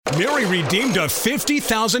Mary redeemed a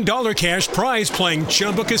 $50,000 cash prize playing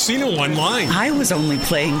Chumba Casino online. I was only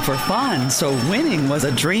playing for fun, so winning was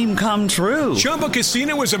a dream come true. Chumba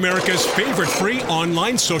Casino is America's favorite free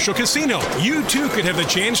online social casino. You too could have the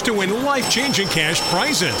chance to win life-changing cash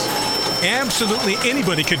prizes. Absolutely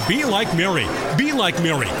anybody could be like Mary. Be like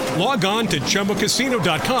Mary. Log on to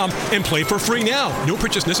ChumbaCasino.com and play for free now. No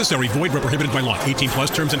purchase necessary. Void where prohibited by law. 18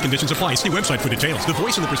 plus terms and conditions apply. See website for details. The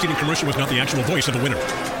voice in the preceding commercial was not the actual voice of the winner.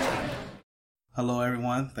 Hello,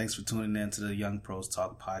 everyone. Thanks for tuning in to the Young Pros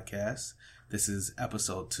Talk podcast. This is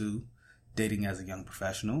episode 2, Dating as a Young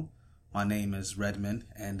Professional. My name is Redmond,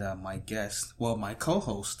 and my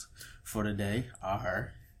co-host for today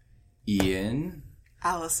are Ian,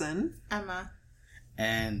 Allison, Emma.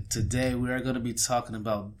 And today we are going to be talking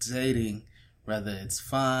about dating, whether it's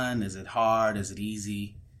fun, is it hard, is it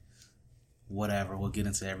easy, whatever. We'll get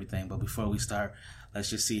into everything. But before we start, let's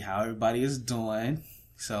just see how everybody is doing.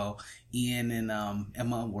 So Ian and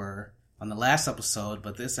Emma were on the last episode,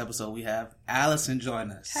 but this episode we have Allison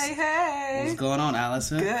join us. Hey. What's going on,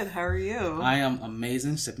 Allison? Good. How are you? I am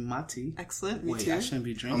amazing, sipping my tea. Excellent. Me Wait, too. I shouldn't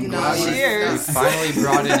be drinking. Cheers. we finally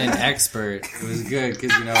brought in an expert. It was good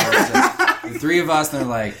because, it was just the three of us, and they're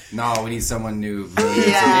like, no, we need someone new. Really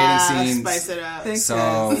dating scenes. Spice it up. Thanks, so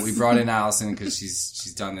guys. we brought in Allison because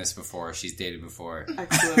she's done this before. She's dated before.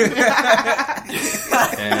 Excellent.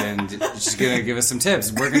 And she's going to give us some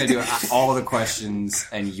tips. We're going to do all the questions,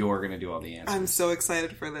 and you're going to do all the answers. I'm so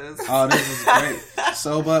excited for this. Oh, this is great.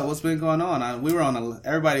 So, but what's been going on? We were on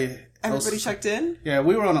everybody checked in? Yeah,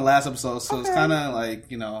 we were on the last episode, so it's kind of like,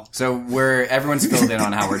 So everyone's filled in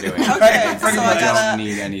on how we're doing. Okay, We so I don't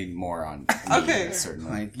need any more on me, Okay.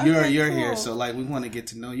 certainly. Like, you're cool. here, so like we want to get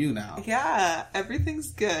to know you now. Yeah,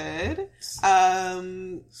 everything's good.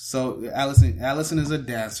 So Allison is a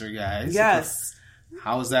dancer, guys. Yes.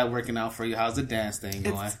 How is that working out for you? How's the dance thing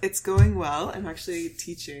going? It's going well. I'm actually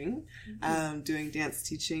teaching, doing dance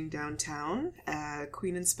teaching downtown at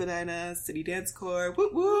Queen and Spadina City Dance Corps.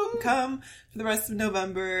 Whoop whoop! Come for the rest of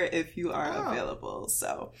November if you are available.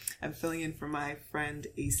 So I'm filling in for my friend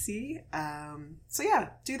AC. So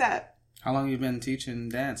yeah, do that. How long have you been teaching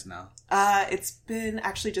dance now? It's been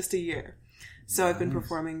actually just a year. So I've been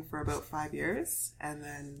performing for about 5 years, and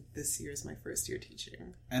then this year is my first year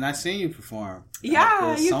teaching. And I seen you perform. Yeah,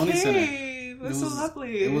 at the you Sony came. Center. It was so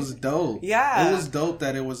lovely. It was dope. Yeah. It was dope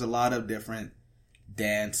that it was a lot of different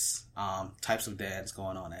dance, types of dance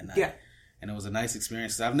going on at night. Yeah. And it was a nice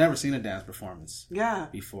experience. I've never seen a dance performance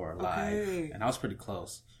before live. Okay. And I was pretty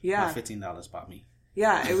close. Yeah. My $15 bought me.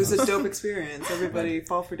 Yeah, it was a dope experience. Everybody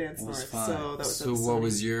fall for Dance North. fun. So that was So episode what 8.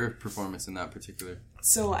 was your performance in that particular?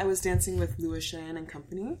 So I was dancing with Louis Shan and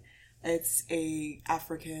Company. It's a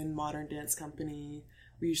African modern dance company.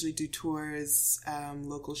 We usually do tours,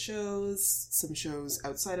 local shows, some shows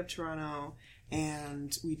outside of Toronto,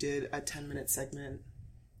 and we did a 10-minute segment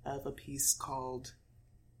of a piece called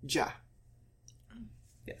Ja.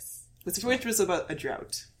 Yes. Which was about a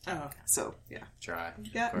drought. Oh, okay. So, yeah. Dry.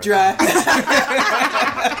 Yeah, dry.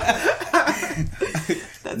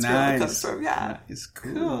 That's where it comes Nice. from, yeah. It's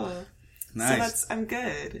cool. Cool. Nice. So I'm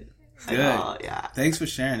good. Good. Yeah. Thanks for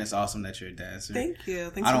sharing. It's awesome that you're a dancer. Thank you.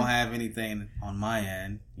 Thanks I for- don't have anything on my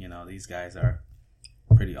end. These guys are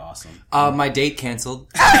pretty awesome. My date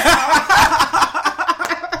canceled.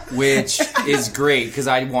 Which is great because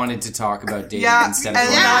I wanted to talk about dating instead of and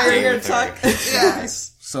going now on a you're date gonna with her. talk. Yes.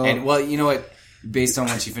 So, And well, you know what? Based on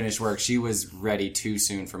when she finished work, she was ready too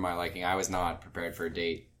soon for my liking. I was not prepared for a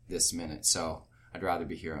date this minute, so I'd rather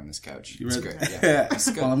be here on this couch. It's great. Yeah, it's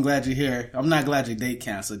good. Well, I'm glad you're here. I'm not glad your date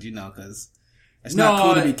canceled, because it's not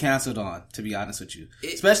cool to be canceled on, to be honest with you.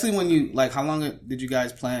 Especially when you, how long did you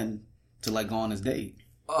guys plan to, go on this date?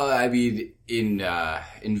 I mean,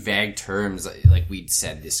 in vague terms, we'd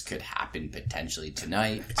said this could happen potentially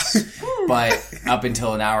tonight. But up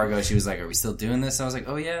until an hour ago, she was like, "Are we still doing this?" I was like,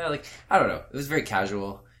 "Oh yeah." I don't know. It was very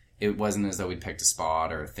casual. It wasn't as though we'd picked a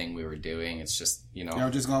spot or a thing we were doing. It's just, You're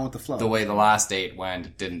just going with the flow. the way the last date went,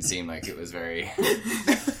 it didn't seem like it was very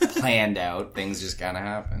planned out. Things just kind of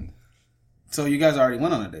happened. So you guys already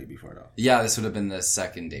went on a date before, though? Yeah, this would have been the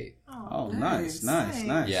second date. Oh, nice.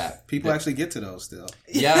 Yeah. People actually get to those still.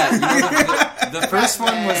 Yeah, the first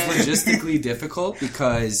one was logistically difficult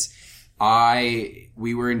because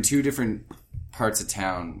we were in two different parts of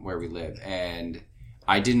town where we live, and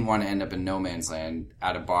I didn't want to end up in no man's land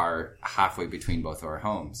at a bar halfway between both of our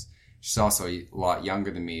homes. She's also a lot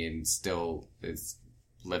younger than me and still is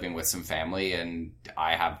living with some family, and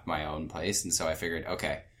I have my own place, and so I figured,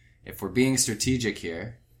 okay, if we're being strategic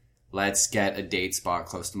here, let's get a date spot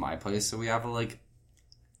close to my place so we have a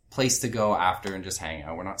place to go after and just hang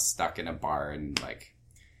out. We're not stuck in a bar and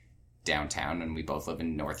downtown, and we both live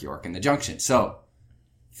in North York in the Junction. So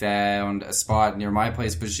found a spot near my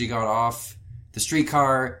place, but she got off the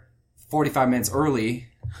streetcar 45 minutes early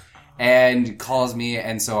and calls me,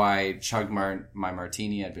 and so I chugged my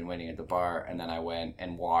martini. I'd been waiting at the bar, and then I went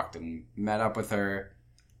and walked and met up with her,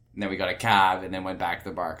 and then we got a cab, and then went back to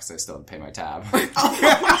the bar because I still had to pay my tab.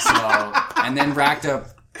 So, and then racked up.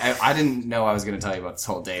 I didn't know I was going to tell you about this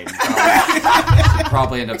whole date.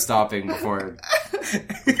 Probably end up stopping before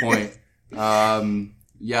the point.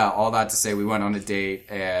 Yeah, all that to say, we went on a date,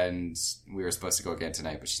 and we were supposed to go again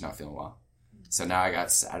tonight, but she's not feeling well. So now I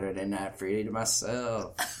got Saturday night free to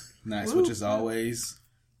myself. Nice, which is always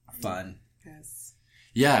fun. Yes.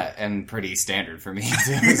 Yeah, and pretty standard for me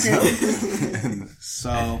too.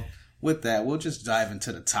 So with that, we'll just dive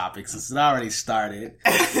into the topic since it already started.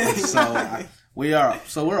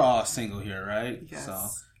 We're all single here, right? Yes. So,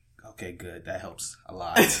 okay, good. That helps a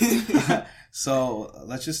lot. So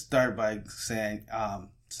let's just start by saying,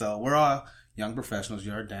 so we're all young professionals.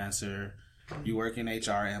 You're a dancer. You work in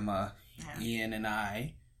HR, Emma. Yeah. Ian and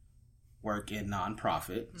I work in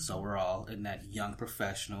nonprofit. Mm-hmm. So we're all in that young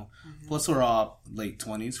professional. Mm-hmm. Plus we're all late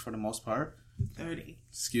 20s for the most part. 30.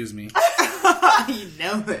 Excuse me. You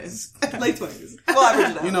know this. Late 20s. Well,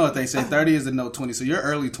 average it out. You know what they say, 30 is the no 20, so you're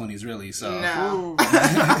early 20s really. So no.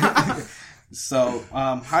 So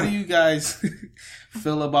how do you guys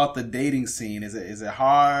feel about the dating scene? Is it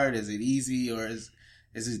hard? Is it easy? Or is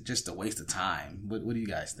it just a waste of time? What do you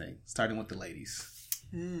guys think? Starting with the ladies.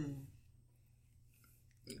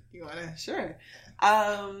 You want to? Sure.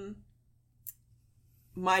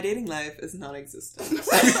 My dating life is non-existent.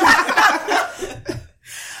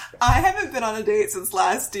 I haven't been on a date since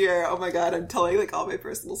last year. Oh my god, I'm telling like all my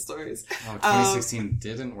personal stories. Oh, 2016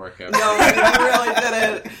 didn't work out. No, it really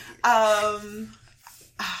didn't.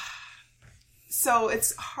 So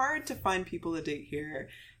it's hard to find people to date here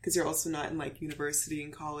because you're also not in like university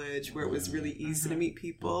and college where it was really easy to meet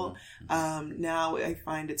people. Now I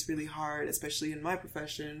find it's really hard, especially in my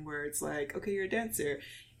profession where it's like, okay, you're a dancer. You're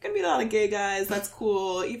going to meet a lot of gay guys. That's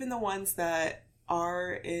cool. Even the ones that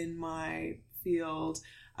are in my field,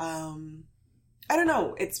 I don't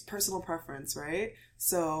know. It's personal preference, right?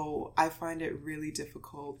 So I find it really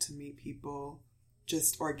difficult to meet people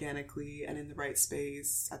just organically and in the right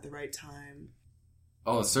space at the right time.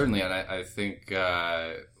 Oh, certainly. And I think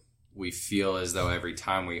we feel as though every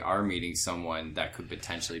time we are meeting someone that could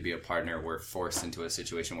potentially be a partner, we're forced into a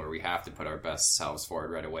situation where we have to put our best selves forward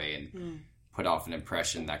right away and put off an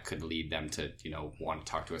impression that could lead them to, want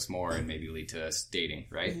to talk to us more and maybe lead to us dating,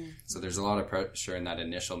 right? So there's a lot of pressure in that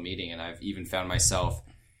initial meeting. And I've even found myself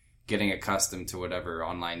getting accustomed to whatever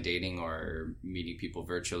online dating or meeting people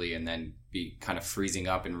virtually and then be kind of freezing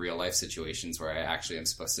up in real life situations where I actually am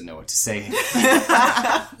supposed to know what to say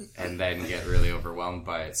and then get really overwhelmed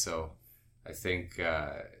by it. So I think,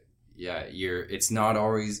 it's not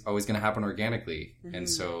always going to happen organically. And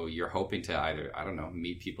so you're hoping to either, I don't know,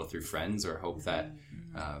 meet people through friends or hope that,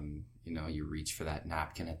 you reach for that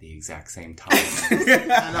napkin at the exact same time.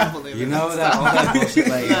 I don't believe it. All that bullshit.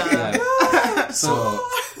 So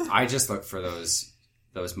I just look for those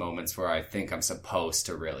moments where I think I'm supposed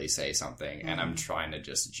to really say something and I'm trying to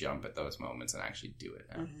just jump at those moments and actually do it.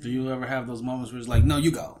 Do you ever have those moments where it's like, no,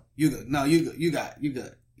 you go. You go. No, you go. You got it. You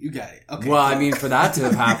good. You got it. Okay. Well, I mean, for that to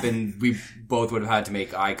have happened, we both would have had to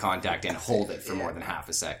make eye contact and hold it for more than half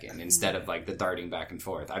a second instead of like the darting back and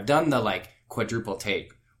forth. I've done the like quadruple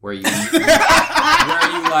take where you make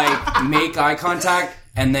eye contact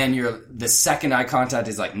and then the second eye contact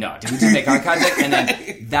is like, no, did we just make eye contact? And then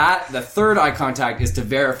the third eye contact is to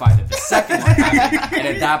verify that the second one happened. And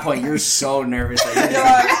at that point, you're so nervous that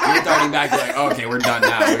you're darting back. You're like, okay, we're done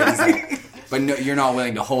now. But no, you're not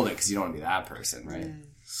willing to hold it because you don't want to be that person, right?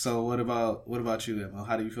 So what about you, Emma?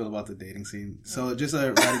 How do you feel about the dating scene? So just so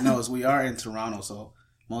everybody knows, we are in Toronto, so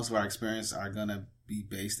most of our experience are going to be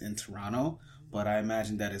based in Toronto, but I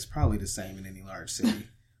imagine that is probably the same in any large city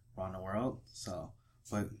around the world. So,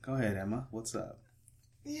 but go ahead, Emma. What's up?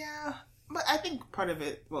 Yeah, but I think part of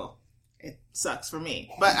it, it sucks for me,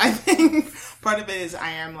 but I think part of it is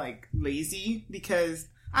I am like lazy because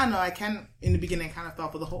I don't know, I in the beginning kind of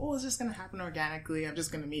thought, it's just going to happen organically. I'm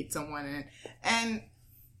just going to meet someone and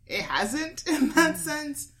it hasn't in that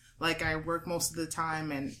sense. Like I work most of the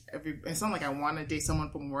time and it's not like I want to date someone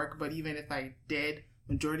from work, but even if I did,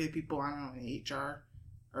 majority of people, I don't know, in HR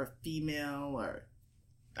are female or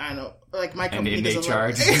I don't know, like my company and in does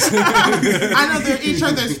HR. I know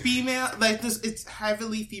there's female, like it's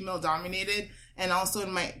heavily female dominated. And also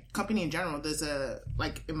in my company in general, there's in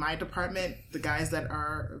my department, the guys that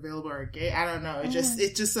are available are gay. I don't know. It's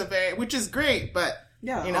just which is great, but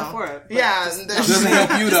Yeah, you know, all for it. But yeah, just- Doesn't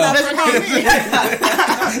help you though. doesn't help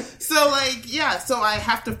me. So like, yeah, so I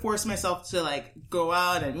have to force myself to like go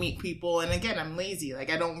out and meet people. And again, I'm lazy. Like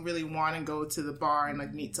I don't really want to go to the bar and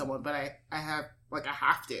like meet someone, but I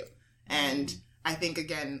have to. And I think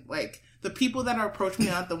again, like the people that approach me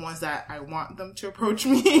aren't the ones that I want them to approach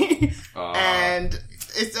me. And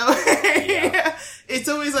it's it's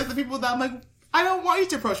always like the people that I'm like, I don't want you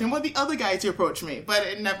to approach me. I want the other guy to approach me, but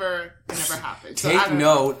it never happens. So I Take don't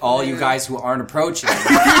note, all you guys who aren't approaching.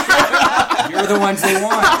 You're the ones they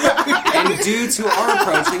want. And dudes who are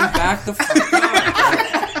approaching, back the fuck up.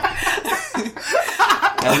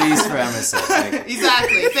 At least for Emma's sake. Like,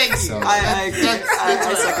 Exactly. Thank you. So- I agree.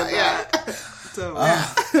 I second yeah. that.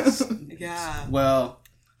 So, yeah. Well,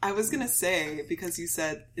 I was going to say, because you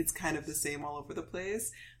said it's kind of the same all over the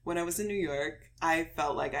place, when I was in New York, I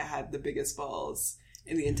felt like I had the biggest balls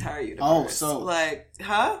in the entire universe. Oh, so- like,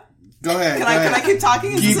 huh? go ahead. Can I keep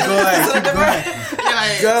talking? Keep going.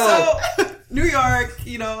 So, New York,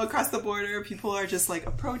 you know, across the border, people are just like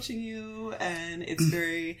approaching you, and it's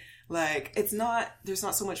very like, there's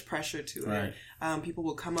not so much pressure to it. Right. People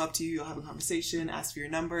will come up to you, you'll have a conversation, ask for your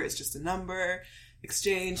number, it's just a number,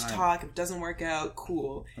 exchange, talk, if it doesn't work out,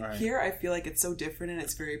 cool. Right. Here, I feel like it's so different and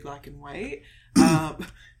it's very black and white. oh.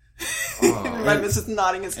 Redman's just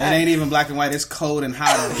nodding his It head. ain't even black and white. It's cold and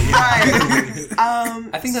hot.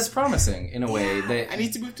 Right. I think that's promising in a way that I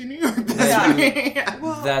need to move to New York. Yeah.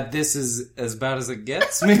 Well, that this is as bad as it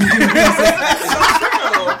gets. Maybe.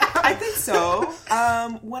 I think so.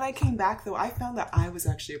 When I came back, though, I found that I was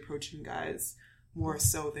actually approaching guys more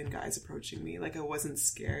so than guys approaching me. Like, I wasn't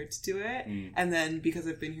scared to do it. And then because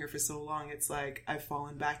I've been here for so long, it's like I've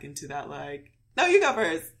fallen back into that, like, no, you go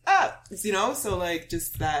first. You know? So, like,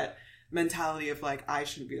 just that mentality of, like, I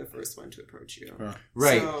shouldn't be the first one to approach you.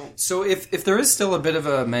 Right. So if there is still a bit of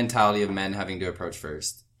a mentality of men having to approach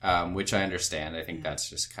first, which I understand, I think that's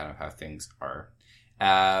just kind of how things are.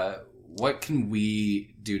 What can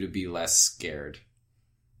we do to be less scared?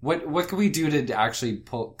 What can we do to actually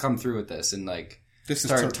come through with this and like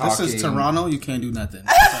start talking? This is Toronto. You can't do nothing.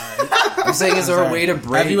 Sorry. I'm saying, is there a way to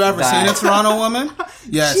break? Have you ever seen a Toronto woman?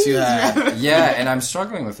 Yes, you have. Yeah, and I'm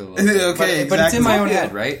struggling with it a little bit. Okay, but it's in my own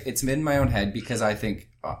exactly. head, right? It's in my own head because I think,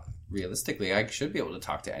 realistically, I should be able to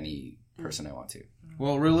talk to any person I want to.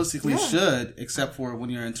 Well, realistically, you should, except for when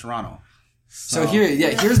you're in Toronto. So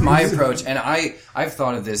here's my approach, and I've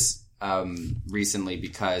thought of this recently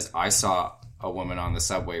because I saw a woman on the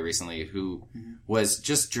subway recently who was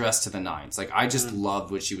just dressed to the nines. Like, I just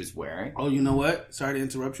loved what she was wearing. Oh, you know what? Sorry to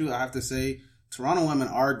interrupt you. I have to say, Toronto women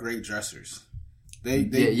are great dressers. They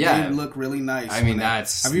look really nice. I mean,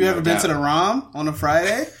 that's... Have you ever been to the ROM on a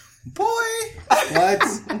Friday? Boy! What?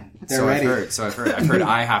 They're ready. I've heard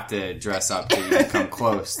I have to dress up to even come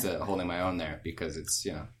close to holding my own there because it's,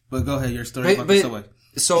 you know... But go ahead, your story about the subway.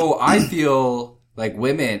 So I feel like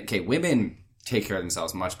women take care of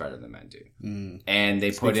themselves much better than men do. And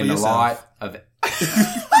they put in a lot of...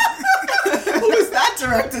 Who is that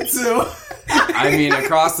directed to? I mean,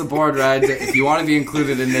 across the board, Red, if you want to be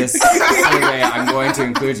included in this survey, I'm going to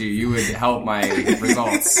include you. You would help my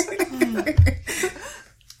results.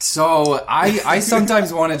 So I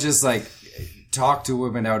sometimes want to just like talk to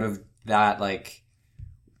women out of that like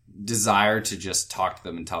desire to just talk to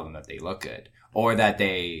them and tell them that they look good. Or that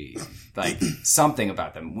they, like, something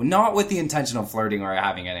about them. Not with the intention of flirting or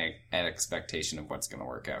having an expectation of what's going to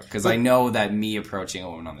work out. Because I know that me approaching a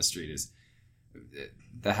woman on the street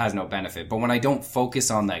that has no benefit. But when I don't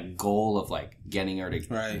focus on that goal of, like, getting her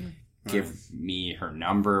to give me her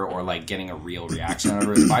number or, like, getting a real reaction out of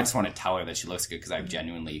her, if I just want to tell her that she looks good because I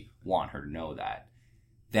genuinely want her to know that,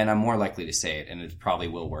 then I'm more likely to say it. And it probably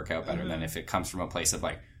will work out better than if it comes from a place of,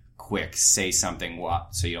 like, quick, say something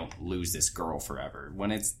so you don't lose this girl forever.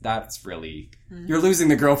 When that's really, you're losing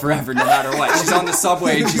the girl forever no matter what. She's on the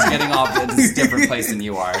subway and she's getting off at this different place than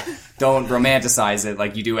you are. Don't romanticize it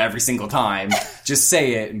like you do every single time. Just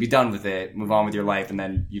say it and be done with it. Move on with your life and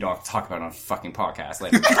then you don't have to talk about it on a fucking podcast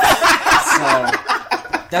later. So,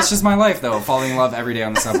 that's just my life though. Falling in love every day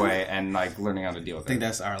on the subway and like learning how to deal with it. I think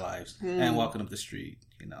that's our lives. And walking up the street,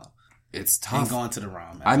 you know. It's tough. And going to the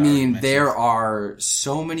ROM. I mean, there are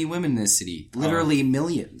so many women in this city. Literally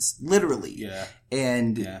millions. Literally. Yeah.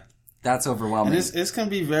 And that's overwhelming. And it's going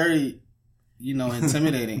to be very, you know,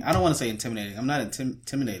 intimidating. I don't want to say intimidating. I'm not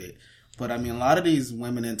intimidated. But I mean, a lot of these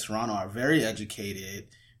women in Toronto are very educated,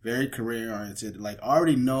 very career-oriented, like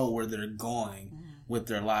already know where they're going with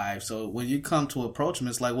their lives. So when you come to approach them,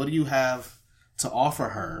 it's like, what do you have to offer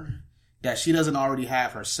her? that she doesn't already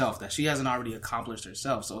have herself, that she hasn't already accomplished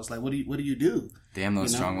herself. So it's like, what do you do? Damn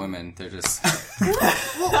those strong women. They're just...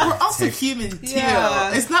 Well, we're also human, too.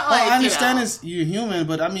 Yeah. It's not like, I understand you're human,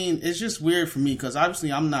 but I mean, it's just weird for me because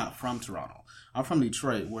obviously I'm not from Toronto. I'm from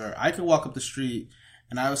Detroit, where I could walk up the street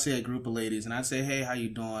and I would see a group of ladies and I'd say, hey, how you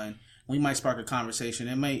doing? We might spark a conversation.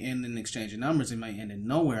 It might end in exchanging numbers. It might end in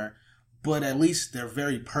nowhere, but at least they're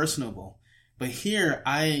very personable. But here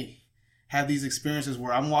I have these experiences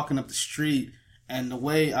where I'm walking up the street and the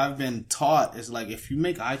way I've been taught is like, if you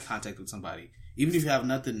make eye contact with somebody, even if you have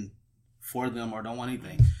nothing for them or don't want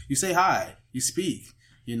anything, you say hi, you speak,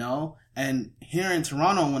 you know? And here in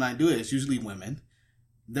Toronto, when I do it, it's usually women.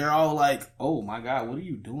 They're all like, oh my God, what are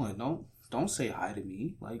you doing? Don't say hi to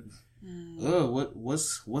me. Like,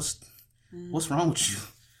 what's wrong with you?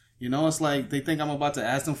 You know, it's like they think I'm about to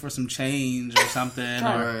ask them for some change or something.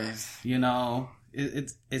 Or, you know,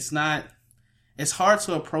 it's not, it's hard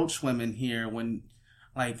to approach women here when,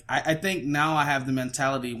 like, I think now I have the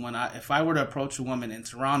mentality when if I were to approach a woman in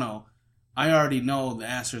Toronto, I already know the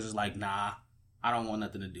answer is like, nah, I don't want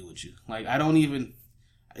nothing to do with you. Like, I don't even,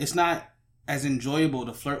 it's not as enjoyable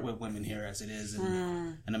to flirt with women here as it is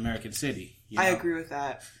in an American city. You know? I agree with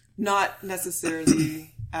that. Not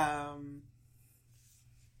necessarily,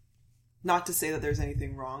 not to say that there's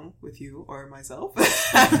anything wrong with you or myself,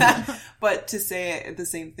 but to say the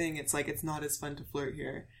same thing, it's like, it's not as fun to flirt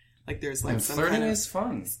here. Like, there's like some flirting kind of... is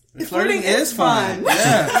fun. Flirting is fun.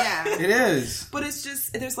 Yeah, Yeah. it is. But it's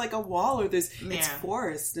just, there's like a wall or it's Yeah.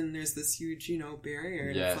 forced and there's this huge, barrier.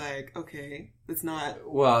 And Yeah. it's like, okay, it's not...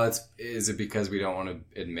 Well, is it because we don't want to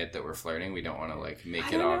admit that we're flirting? We don't want to, like,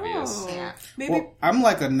 make it obvious? Yeah. Maybe... Well, I'm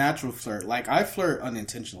like a natural flirt. Like, I flirt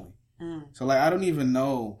unintentionally. So, like, I don't even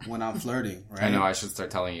know when I'm flirting, right? I know, I should start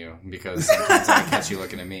telling you, because sometimes I catch you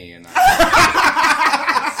looking at me, and I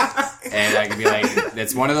can be like,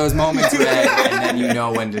 it's one of those moments, Red, and then you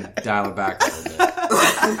know when to dial it back a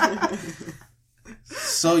little bit.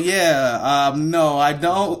 So, yeah, no, I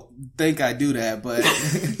don't think I do that, but,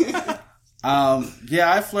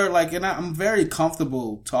 yeah, I flirt, like, and I'm very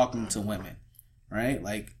comfortable talking to women, right?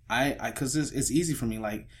 Like, cause it's easy for me,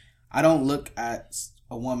 like, I don't look at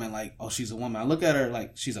a woman like, oh, she's a woman. I look at her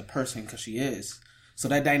like she's a person because she is. So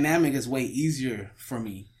that dynamic is way easier for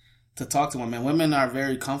me to talk to women. Women are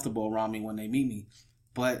very comfortable around me when they meet me,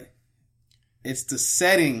 but it's the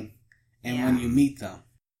setting and when you meet them.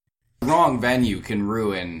 Wrong venue can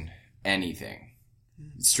ruin anything.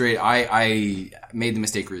 Straight, I made the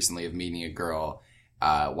mistake recently of meeting a girl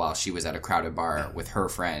while she was at a crowded bar with her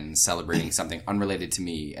friends celebrating something unrelated to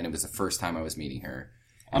me, and it was the first time I was meeting her.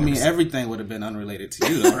 I mean, everything would have been unrelated to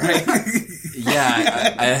you, though, right?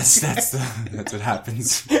 Yeah, that's what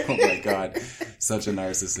happens. Oh my God, such a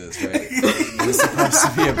narcissist, right? It was supposed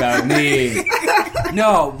to be about me.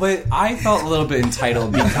 No, but I felt a little bit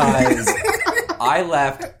entitled because I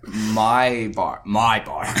left my bar. I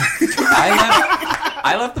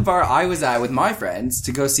left the bar I was at with my friends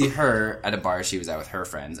to go see her at a bar she was at with her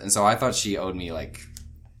friends, and so I thought she owed me like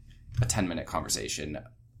a 10-minute conversation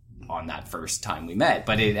on that first time we met,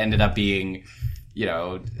 but it ended up being,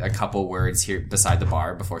 a couple words here beside the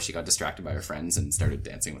bar before she got distracted by her friends and started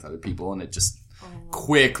dancing with other people, and it just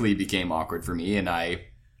quickly became awkward for me, and I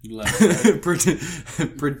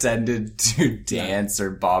pretended to dance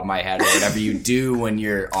or bob my head or whatever you do when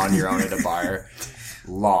you're on your own at a bar,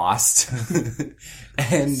 lost.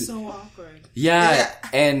 And So awkward. yeah,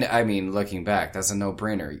 and I mean, looking back, that's a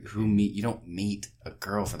no-brainer. You don't meet a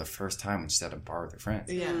girl for the first time when she's at a bar with her friends.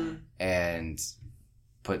 Yeah.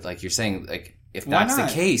 But like you're saying, like, if that's the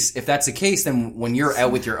case, then when you're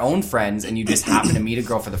out with your own friends and you just happen to meet a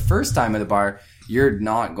girl for the first time at the bar, you're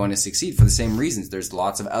not going to succeed for the same reasons. There's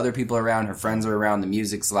lots of other people around, her friends are around, the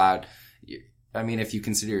music's loud. I mean, if you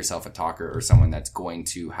consider yourself a talker or someone that's going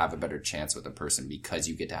to have a better chance with a person because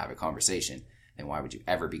you get to have a conversation, then why would you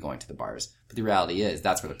ever be going to the bars? But the reality is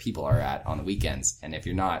that's where the people are at on the weekends. And if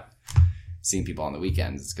you're not seeing people on the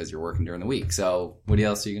weekends, it's because you're working during the week. So what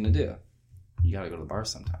else are you going to do? You got to go to the bar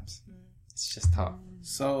sometimes. It's just tough.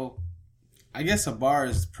 So I guess a bar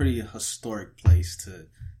is a pretty historic place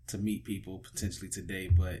to meet people potentially today,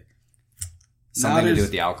 but Something to do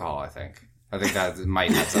with the alcohol, I think. I think that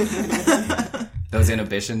might have something to do with it. Those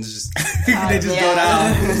inhibitions just... they just go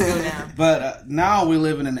down. Just go down. But now we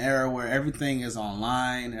live in an era where everything is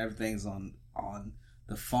online, everything's on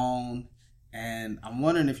the phone, and I'm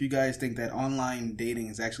wondering if you guys think that online dating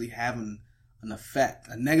is actually having an effect,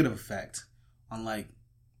 a negative effect, on like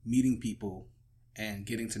meeting people and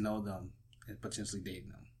getting to know them and potentially dating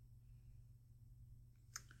them.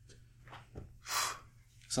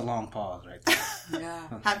 It's a long pause right there. Yeah.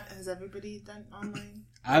 Has everybody done online?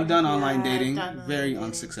 I've done online Yeah, I've dating done very online dating.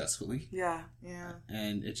 unsuccessfully. Yeah. Yeah.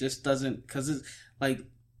 And it just doesn't, because it's like,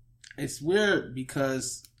 it's weird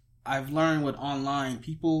because I've learned with online,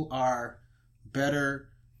 people are better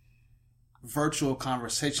virtual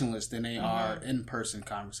conversationalists than they are in-person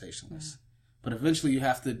conversationalists. But eventually you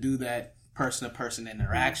have to do that person-to-person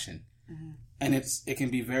interaction. And it can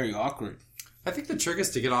be very awkward. I think the trick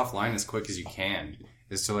is to get offline as quick as you can.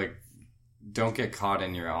 Is to like, don't get caught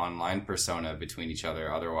in your online persona between each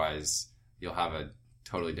other. Otherwise, you'll have a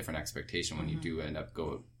totally different expectation when you do end up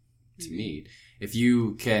go to meet. If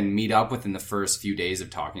you can meet up within the first few days of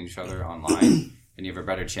talking to each other online, then you have a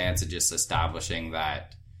better chance of just establishing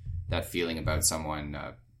that feeling about someone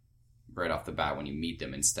right off the bat when you meet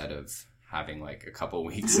them, instead of having like a couple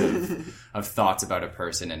weeks of thoughts about a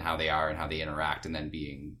person and how they are and how they interact, and then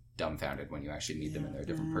being dumbfounded when you actually meet them and they're a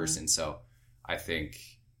different person. So I think,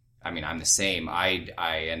 I'm the same.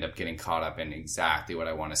 I end up getting caught up in exactly what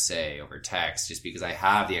I want to say over text just because I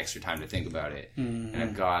have the extra time to think about it.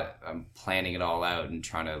 And I'm planning it all out and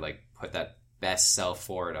trying to like put that best self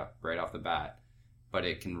forward up right off the bat. But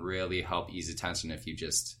it can really help ease the tension if you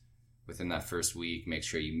just, within that first week, make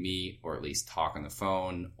sure you meet or at least talk on the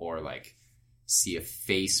phone or like see a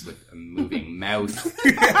face with a moving mouth,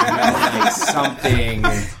 like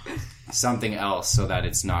something else, so that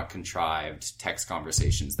it's not contrived text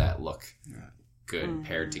conversations that look good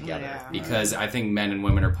paired together. Yeah. Because I think men and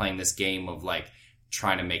women are playing this game of like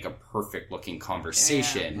trying to make a perfect looking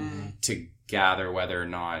conversation to gather whether or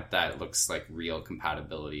not that looks like real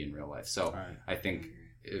compatibility in real life. So I think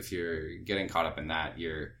if you're getting caught up in that,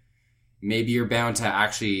 you're bound to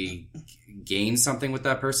actually gain something with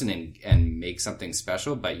that person and make something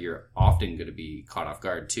special, but you're often going to be caught off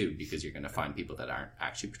guard too, because you're going to find people that aren't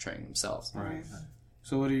actually portraying themselves. Right.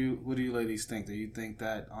 So what do you ladies think? Do you think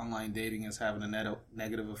that online dating is having a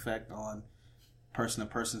negative effect on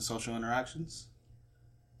person-to-person social interactions?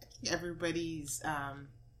 Everybody's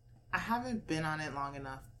I haven't been on it long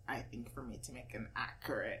enough, I think, for me to make an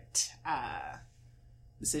accurate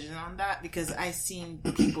decision on that, because I've seen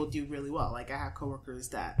people do really well. Like I have coworkers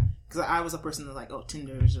that, because I was a person that's like, oh,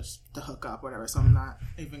 Tinder is just to hook up, whatever, so I'm not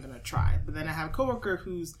even gonna try. But then I have a coworker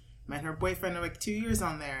who's met her boyfriend for like 2 years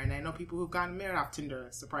on there, and I know people who've gotten married off Tinder,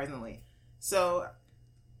 surprisingly. So,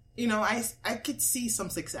 I could see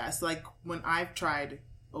some success. Like when I've tried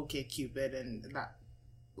OkCupid, and that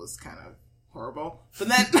was kind of horrible. But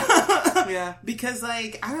then, because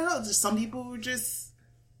like I don't know, just some people were just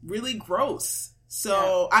really gross.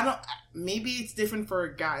 So maybe it's different for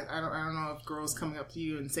guys. I don't know if girls coming up to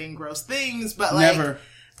you and saying gross things, but like never.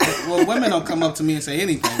 Well, women don't come up to me and say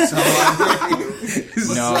anything. So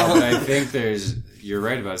but I think you're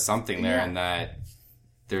right about something there, and that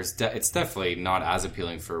it's definitely not as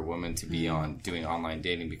appealing for a woman to be doing online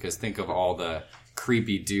dating, because think of all the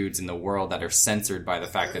creepy dudes in the world that are censored by the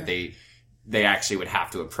fact that they actually would have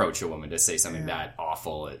to approach a woman to say something that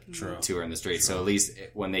awful to her in the street. So at least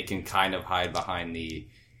when they can kind of hide behind the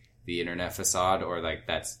internet facade or like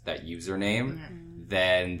that username,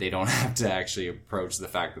 then they don't have to actually approach the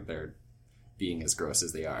fact that they're being as gross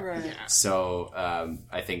as they are. Right. Yeah. So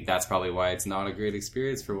I think that's probably why it's not a great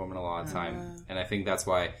experience for women a lot of time. And I think that's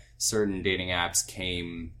why certain dating apps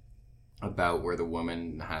came about, where the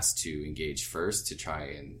woman has to engage first to try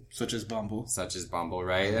and... Such as Bumble,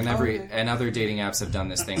 right? And and other dating apps have done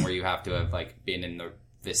this thing where you have to have like been in the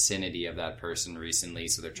vicinity of that person recently,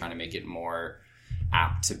 so they're trying to make it more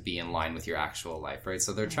apt to be in line with your actual life, right?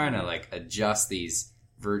 So they're trying to like adjust these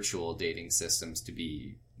virtual dating systems to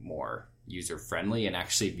be more user-friendly and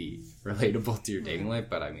actually be relatable to your dating life.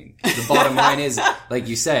 But I mean, the bottom line is, like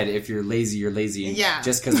you said, if you're lazy, you're lazy. And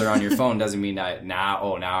just because they're on your phone doesn't mean that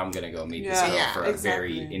now I'm going to go meet this girl for a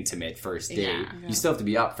very intimate first date. Yeah. You still have to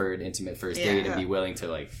be up for an intimate first date and be willing to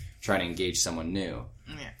like try to engage someone new.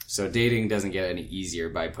 Yeah. So dating doesn't get any easier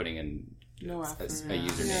by putting in a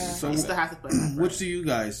username. Yeah. So you still have to put which do you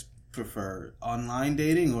guys prefer, online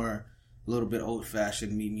dating or a little bit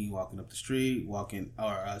old-fashioned, meet me walking up the street,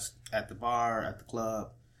 or us at the bar, at the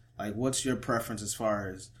club? Like, what's your preference as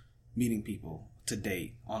far as meeting people to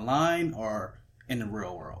date, online or in the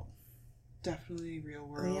real world? Definitely real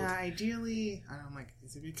world. Yeah, ideally, I don't know, like,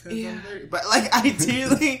 is it because I'm dirty? But like,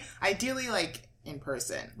 ideally, like in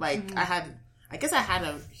person. Like, I guess I had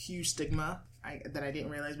a huge stigma that I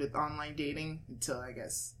didn't realize with online dating until I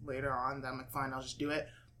guess later on that I'm like, fine, I'll just do it.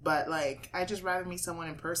 But, like, I'd just rather meet someone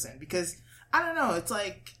in person because, I don't know, it's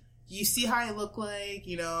like, you see how I look like,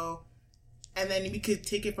 and then we could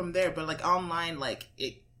take it from there. But, like, online, like,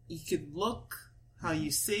 you could look how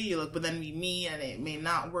you say you look, but then we meet and it may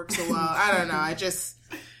not work so well. I don't know.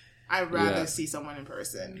 I'd rather see someone in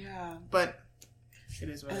person. Yeah. But it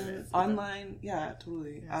is what it is. Online, yeah,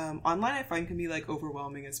 totally. Online, I find can be like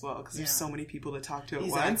overwhelming as well because there's so many people to talk to at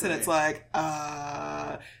once, and it's like,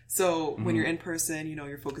 so when you're in person, you know,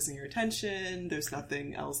 you're focusing your attention. There's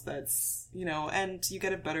nothing else that's, you know, and you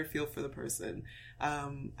get a better feel for the person.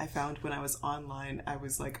 I found when I was online, I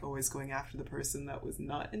was like always going after the person that was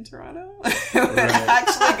not in Toronto. Right.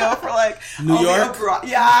 Actually, go for like New York.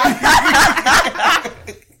 Yeah.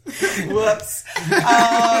 Whoops.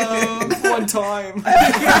 One time.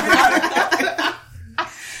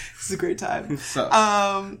 It's a great time.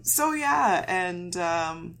 So yeah, and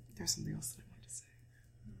there's something else that I wanted to say.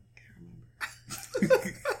 Can't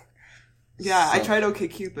remember. Yeah, I tried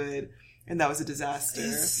OkCupid, and that was a disaster.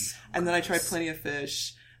 And then I tried Plenty of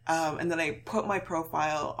Fish, and then I put my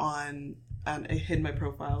profile on, and I hid my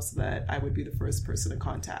profile so that I would be the first person to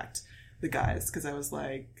contact the guys, because I was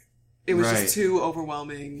like, it was just too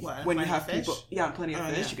overwhelming when you have people. Yeah, Plenty of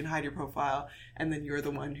Fish. You can hide your profile, and then you're the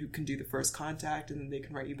one who can do the first contact, and then they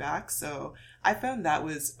can write you back. So I found that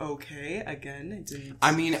was okay. Again, it didn't.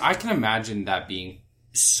 I mean, I can imagine that being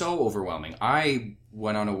so overwhelming. I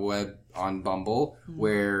went on Bumble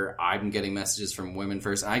where I'm getting messages from women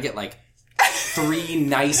first, and I get like 3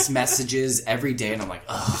 nice messages every day, and I'm like,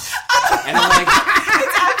 ugh. And I'm like,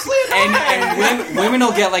 and women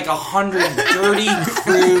will get like 100 dirty,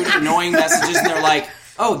 crude, annoying messages, and they're like,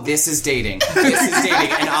 oh, this is dating. This is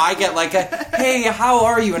dating. And I get like a, hey, how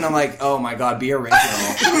are you? And I'm like, oh my God, be original.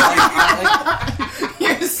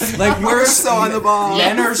 Like we're so on the ball.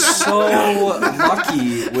 Men are so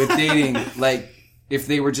lucky with dating. Like, if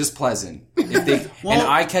they were just pleasant. If they, and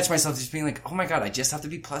I catch myself just being like, oh my God, I just have to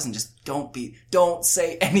be pleasant. Just don't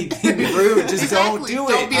say anything rude. Just don't do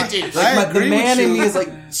it. Don't be a douche. Like, the man in me is like,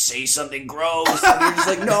 say something gross. And you're just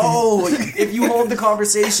like, no. If you hold the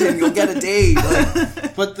conversation, you'll get a date.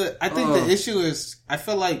 Like, but I think the issue is, I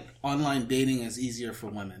feel like online dating is easier for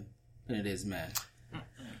women than it is men.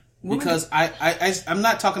 Because I'm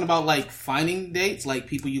not talking about like finding dates, like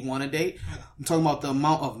people you want to date. I'm talking about the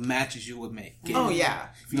amount of matches you would make. Oh yeah.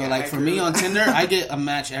 You know, like for me on Tinder, I get a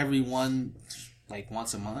match every once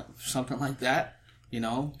a month, something like that. You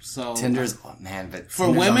know, so Tinder's but for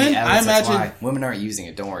Tinder's women, I imagine women aren't using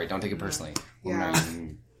it. Don't worry, don't take it personally. Women aren't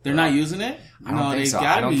using. They're not using it? I don't think so.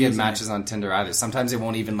 I don't get matches on Tinder either. Sometimes it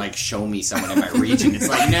won't even like show me someone in my region. It's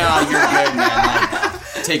like, no, you're good, man.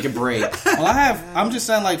 Like, take a break. Well, I'm just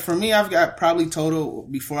saying, like, for me, I've got probably total,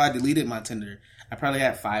 before I deleted my Tinder, I probably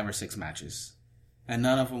had 5 or 6 matches. And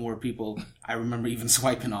none of them were people I remember even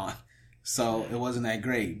swiping on. So it wasn't that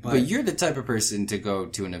great. But you're the type of person to go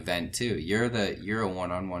to an event too. You're a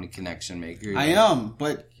one-on-one connection maker. I am,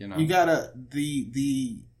 but you gotta,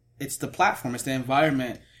 it's the platform, it's the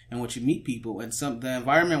environment in which you meet people. And the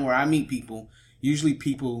environment where I meet people, usually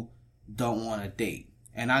people don't want to date.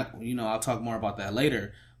 And I'll talk more about that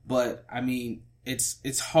later. But I mean,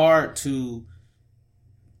 it's hard to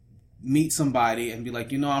meet somebody and be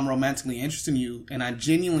like, I'm romantically interested in you, and I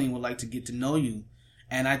genuinely would like to get to know you.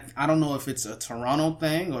 And I don't know if it's a Toronto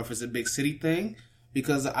thing or if it's a big city thing,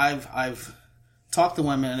 because I've talked to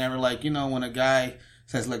women and they were like, when a guy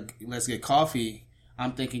says, like, let's get coffee,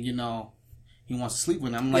 I'm thinking, he wants to sleep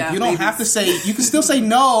with me. I'm like, you don't have to say, you can still say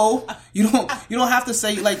no. You don't have to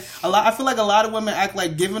say, like, I feel like a lot of women act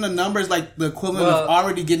like giving a number is like the equivalent of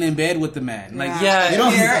already getting in bed with the man. Like,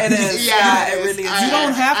 it is. Yeah, it really is. You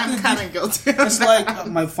don't have to. I'm kind of guilty. It's like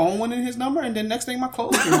my phone went in his number, and then next thing my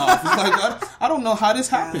clothes came off. It's like, I don't know how this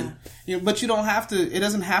happened. But you don't have to. It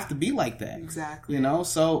doesn't have to be like that. Exactly.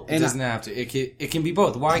 So it doesn't have to. It can be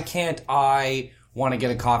both. Why can't I want to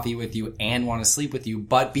get a coffee with you and want to sleep with you,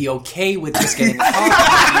 but be okay with just getting a coffee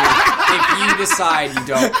with you if you decide you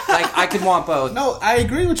don't? Like, I could want both. No, I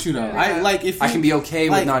agree with you though. Yeah. I can be okay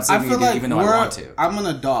with not sleeping with you even though I want to. I'm an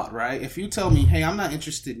adult, right? If you tell me, hey, I'm not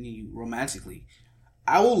interested in you romantically,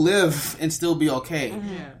 I will live and still be okay.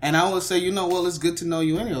 Mm-hmm. And I will say, it's good to know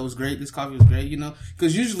you anyway. It was great. This coffee was great,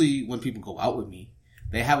 because usually when people go out with me,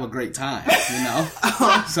 they have a great time,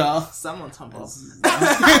 So someone's humble.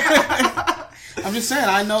 I'm just saying,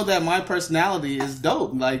 I know that my personality is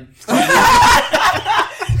dope. Like, you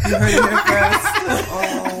heard it here first.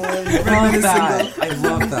 I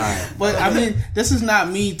love that. But I mean, this is not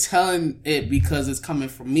me telling it because it's coming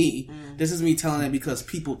from me. This is me telling it because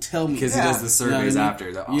people tell me. Because he does the surveys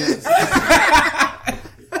after. Yes.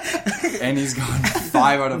 And he's gone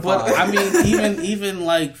 5 out of 5. But I mean, even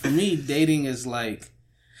like for me, dating is like,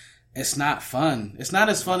 it's not fun. It's not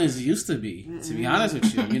as fun as it used to be, to be honest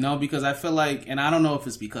with you, because I feel like, and I don't know if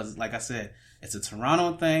it's because, like I said, it's a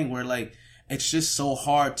Toronto thing where like it's just so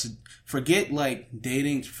hard to forget like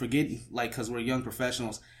dating, because we're young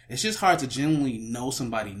professionals. It's just hard to genuinely know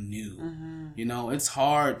somebody new. Mm-hmm. You know, it's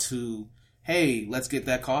hard to, hey, let's get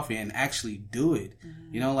that coffee and actually do it.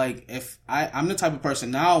 Mm-hmm. You know, like if I'm the type of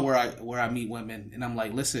person now where I meet women and I'm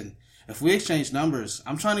like, listen, if we exchange numbers,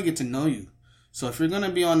 I'm trying to get to know you. So if you're going to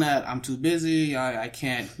be on that, I'm too busy, I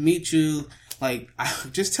can't meet you, like,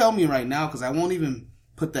 just tell me right now because I won't even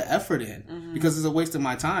put the effort in because it's a waste of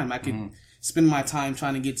my time. I could spend my time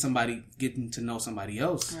trying to getting to know somebody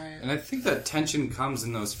else. Right. And I think that tension comes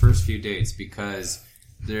in those first few dates because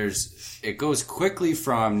it goes quickly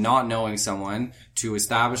from not knowing someone to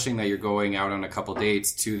establishing that you're going out on a couple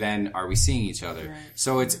dates to then are we seeing each other? Right.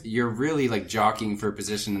 So you're really like jockeying for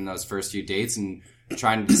position in those first few dates and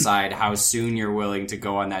trying to decide how soon you're willing to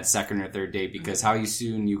go on that second or third date because how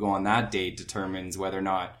soon you go on that date determines whether or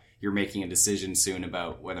not you're making a decision soon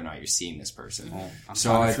about whether or not you're seeing this person.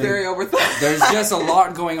 So I think Very overthought. there's just a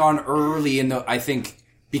lot going on early in I think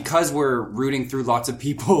because we're rooting through lots of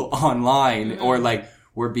people online or like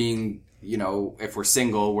we're being, you know, if we're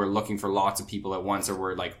single, we're looking for lots of people at once or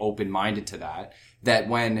we're like open-minded to that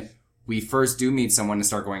when we first do meet someone and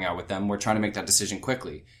start going out with them, we're trying to make that decision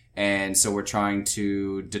quickly. And so we're trying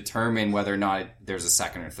to determine whether or not there's a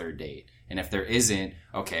second or third date. And if there isn't,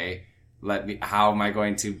 okay, how am I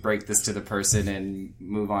going to break this to the person and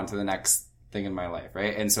move on to the next thing in my life,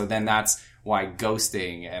 right? And so then that's why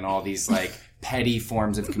ghosting and all these like petty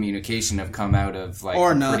forms of communication have come out of like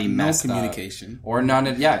Or pretty messed no up. communication. Or none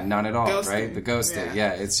at all, Ghosting. right? The ghosting,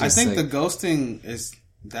 Yeah. it's just I think like, the ghosting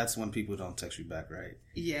that's when people don't text you back, right?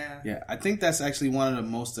 Yeah. Yeah, I think that's actually one of the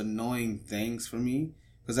most annoying things for me.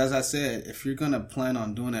 Because as I said, if you're going to plan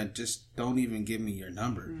on doing that, just don't even give me your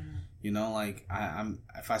number. You know, like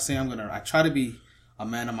if I say I try to be a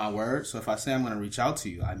man of my word. So if I say I'm going to reach out to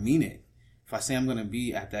you, I mean it. If I say I'm going to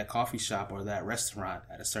be at that coffee shop or that restaurant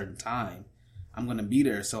at a certain time, I'm going to be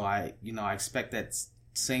there. So I expect that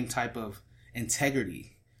same type of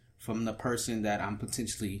integrity from the person that I'm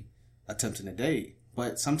potentially attempting to date.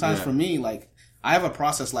 But sometimes for me, like I have a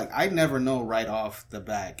process, like I never know right off the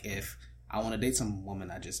back if I want to date some woman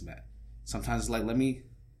I just met. Sometimes it's like, let me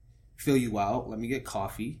fill you out. Let me get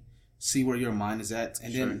coffee. See where your mind is at.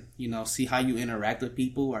 And then, see how you interact with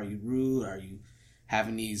people. Are you rude? Are you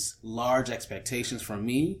having these large expectations from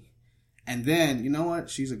me? And then, you know what?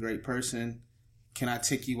 She's a great person. Can I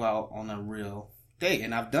take you out on a real date?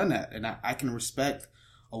 And I've done that. And I can respect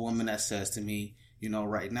a woman that says to me,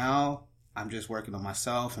 right now, I'm just working on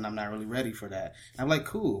myself and I'm not really ready for that. And I'm like,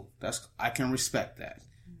 cool. I can respect that,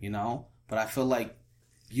 But I feel like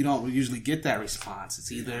you don't usually get that response. It's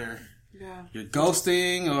either you're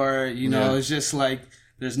ghosting or, it's just like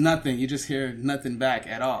there's nothing. You just hear nothing back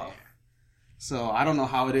at all. So I don't know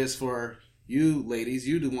how it is for you ladies.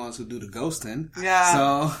 You the ones who do the ghosting. Yeah.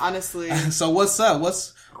 So honestly. So what's up?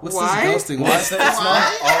 What's Why? this ghosting? it's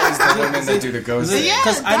not always the women that do the ghosting. Yeah,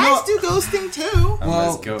 'Cause I guys do ghosting too.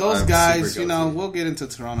 Well, those guys, super ghosty. we'll get into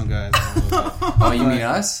Toronto guys. Oh, you mean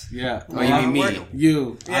us? Yeah. Oh, you mean me?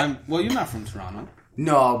 You. You're not from Toronto.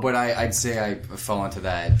 No, but I'd say I fall into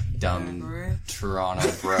that dumb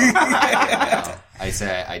Toronto bro. I'd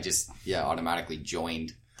say I just automatically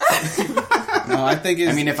joined. No, I think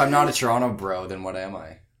it's... I mean, if I'm not a Toronto bro, then what am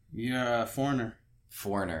I? You're a foreigner.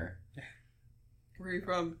 Foreigner. Where are you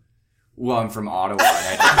from? Well, I'm from Ottawa.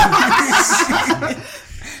 I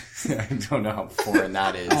don't know how foreign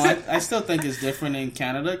that is. I still think it's different in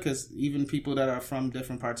Canada because even people that are from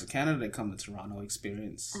different parts of Canada that come to Toronto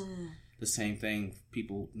experience the same thing.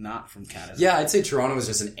 People not from Canada. Yeah, I'd say Toronto is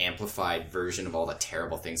just an amplified version of all the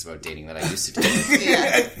terrible things about dating that I used to do.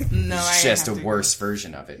 No, It's just a worse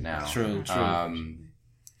version of it now. True.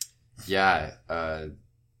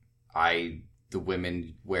 The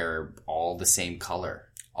women wear all the same color,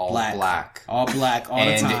 all black, all the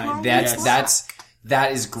time.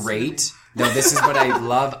 That is great. No, this is what I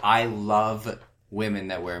love. I love women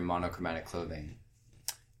that wear monochromatic clothing.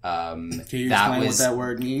 Can you explain what that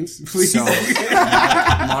word means, please? So,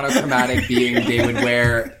 monochromatic being they would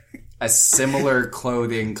wear a similar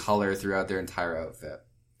clothing color throughout their entire outfit.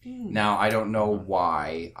 Now, I don't know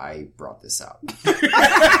why I brought this up.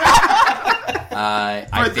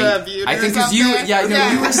 I think because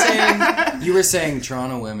you were saying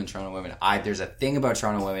Toronto women. There's a thing about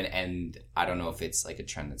Toronto women, and I don't know if it's like a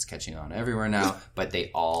trend that's catching on everywhere now, but they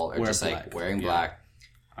all are just like wearing black.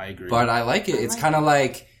 I agree. But I like it. It's kind of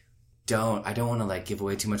like, I don't want to like give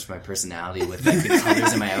away too much of my personality with like the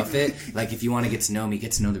colors in my outfit. Like if you want to get to know me,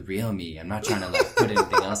 get to know the real me. I'm not trying to like put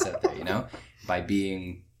anything else out there, by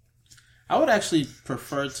being. I would actually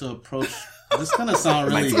prefer to approach. This is gonna sound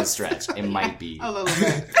really It might be a stretch. It might be a little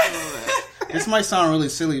bit. This might sound really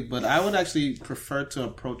silly, but I would actually prefer to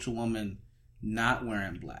approach a woman not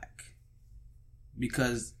wearing black.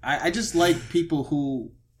 Because I just like people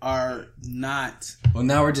who are not... Well,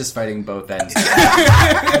 now we're just fighting both ends. For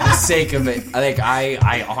the sake of it. Like,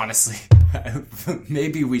 I honestly...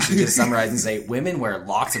 Maybe we should just summarize and say women wear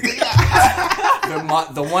lots of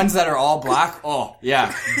the ones that are all black. Oh,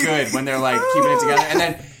 yeah, good. When they're like keeping it together. And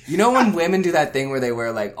then, you know when women do that thing where they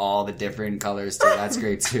wear like all the different colors too? That's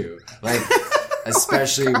great too. Like,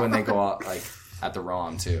 especially when they go out like at the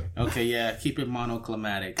ROM too. Okay, yeah, keep it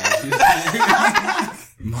monochromatic. So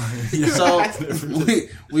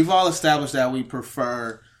we've all established that we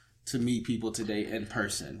prefer to meet people today in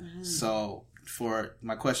person. So for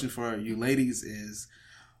my question for you ladies is,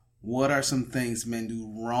 what are some things men do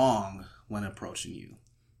wrong when approaching you?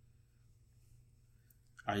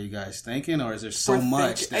 Are you guys thinking, or is there so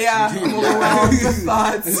much? I'm overwhelmed with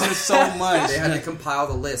thoughts. Is there so much? They had to compile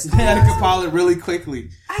the list. They had to compile it really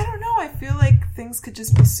quickly. I don't know. I feel like things could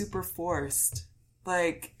just be super forced.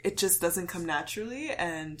 Like, it just doesn't come naturally,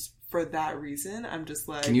 and for that reason, I'm just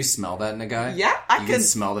like... Can you smell that in a guy? Yeah, I can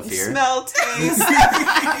smell the fear? Smell, taste.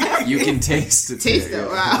 You can taste the fear. Taste it,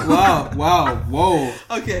 wow. Wow, whoa.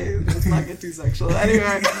 Okay, let's not get too sexual.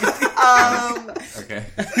 Anyway. Okay.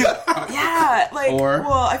 Yeah, like,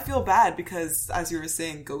 well, I feel bad because, as you were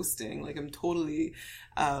saying, ghosting, like, I'm totally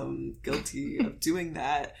guilty of doing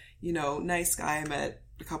that. You know, nice guy I met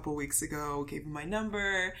a couple weeks ago, gave him my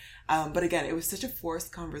number. But again, it was such a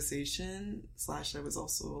forced conversation, / I was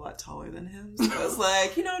also a lot taller than him. So I was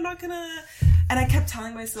like, you know, I'm not gonna... And I kept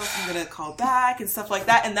telling myself I'm gonna call back and stuff like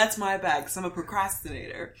that. And that's my bag, because I'm a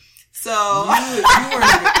procrastinator. So...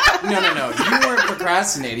 You weren't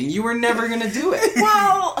procrastinating. You were never gonna do it.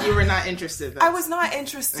 Well... You were not interested. I was not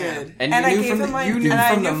interested. Yeah. And you knew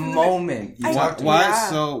from the moment you walked away.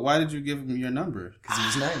 So why did you give him your number? Because he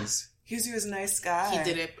was nice. He was a nice guy. He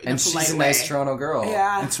did it in and a polite she's a way. nice Toronto girl.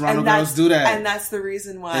 Yeah. And Toronto girls do that. And that's the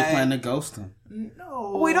reason why... They plan to ghost him.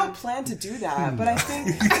 No. We don't plan to do that, but I think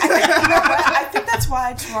you know what? I think that's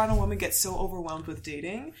why Toronto women get so overwhelmed with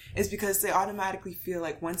dating, is because they automatically feel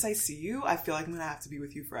like, once I see you, I feel like I'm gonna have to be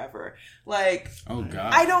with you forever. Like, oh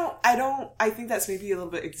god, I think that's maybe a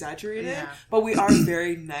little bit exaggerated, but we are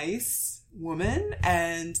very nice women,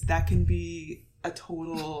 and that can be a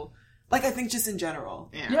total... Like, I think just in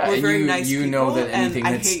general. Yeah, we're and very nice you people, know that anything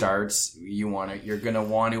and that starts, you're gonna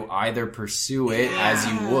want to either pursue it as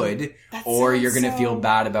you would, or you're gonna feel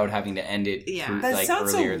bad about having to end it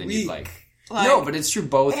earlier than you'd like. No, but it's true.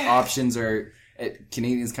 Both options are...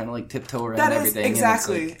 Canadians kind of like tiptoe around everything.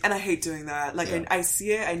 Exactly. And I hate doing that. Like, I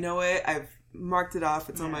see it, I know it, I've marked it off,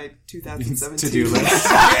 it's on my 2017 to-do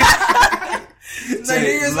list. New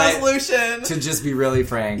Year's resolution. To just be really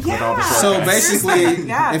frank with all the shortcuts. So basically,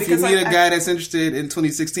 if you meet a guy that's interested in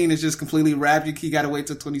 2016, it's just completely wrapped. You got to wait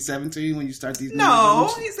till 2017 when you start these.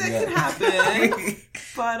 No, that can happen.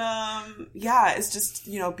 But it's just,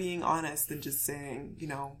 you know, being honest and just saying, you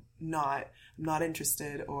know, not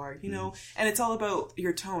interested, or, you know, and it's all about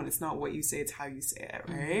your tone. It's not what you say, it's how you say it,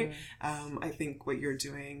 right? I think what you're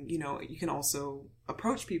doing, you know, you can also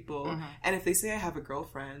approach people, and if they say I have a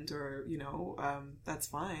girlfriend, or, you know, that's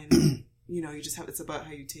fine. You know, it's about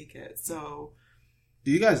how you take it. So,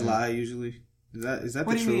 do you guys lie usually? Is that the truth?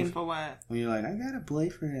 What do you mean? For what? When you're like, I got a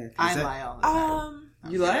boyfriend. I lie all the time.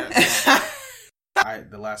 You lie?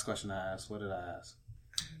 The last question I asked, what did I ask?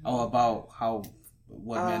 Oh, about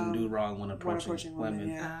what men do wrong when approaching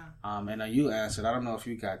women. And you answered. I don't know if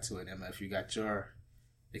you got to it, Emma, if you got your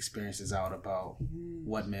experiences out about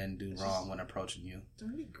what men do wrong when approaching you.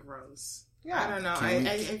 Don't be gross. Yeah, I don't know.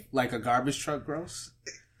 I like a garbage truck gross?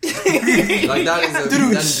 Like that is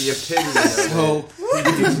the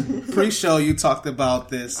epitome. So, pre-show you talked about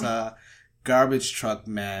this garbage truck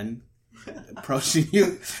man approaching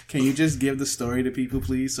you. Can you just give the story to people,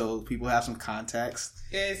 please, so people have some context?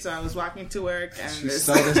 Yeah, so I was walking to work, and She's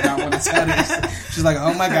like,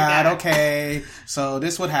 oh my god, okay, so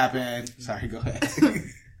this would happen. Sorry, go ahead.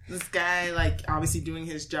 This guy, like, obviously doing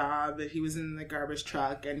his job, he was in the garbage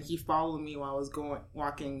truck, and he followed me while I was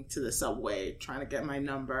walking to the subway, trying to get my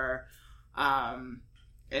number. And,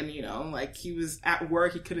 you know, like, he was at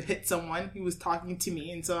work, he could have hit someone, he was talking to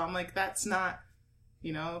me, and so I'm like, that's not,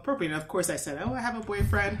 you know, appropriate. And of course I said, oh, I have a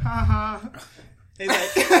boyfriend, haha. He's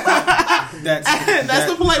like,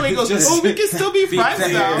 that's the polite way he goes, we can still be friends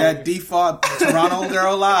though. That default Toronto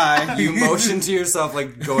girl lie. You motion to yourself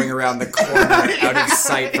like going around the corner out of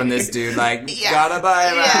sight from this dude, like, gotta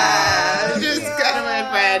buy that. Yeah, just gotta buy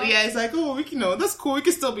a friend. Yeah, he's like, oh, that's cool, we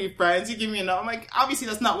can still be friends. You give me a note. I'm like, obviously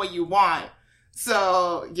that's not what you want.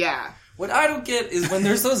 So, yeah. What I don't get is when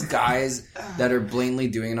there's those guys that are blatantly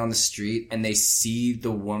doing it on the street and they see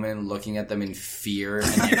the woman looking at them in fear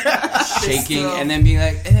and like shaking and then being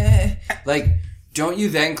like, eh. Like, don't you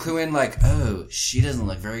then clue in like, oh, she doesn't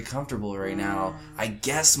look very comfortable right now. I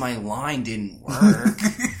guess my line didn't work.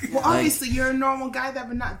 Well, obviously, you're a normal guy that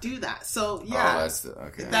would not do that. So, yeah. Oh, that's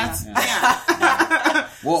okay. That's, yeah.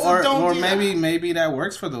 Well, So or maybe that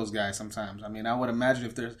works for those guys sometimes. I mean, I would imagine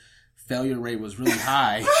if their failure rate was really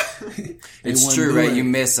high. It's true, right? You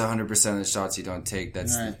miss 100% of the shots you don't take.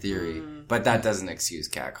 That's the theory. But that doesn't excuse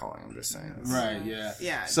catcalling, I'm just saying. Right, yeah.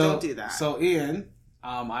 Yeah, so, don't do that. So, Ian,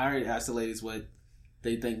 I already asked the ladies what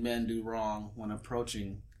they think men do wrong when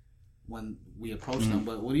we approach them.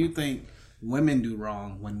 But what do you think women do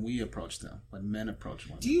wrong when we approach them, when men approach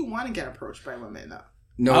women? Do you want to get approached by women, though?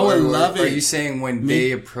 No, I would love it. Are you saying when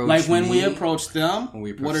they approach like when me? we approach them,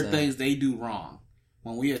 what are them? things they do wrong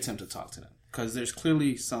when we attempt to talk to them? Because there's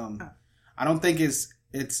clearly some. I don't think it's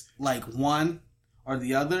like one or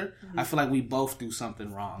the other. I feel like we both do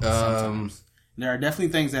something wrong sometimes. There are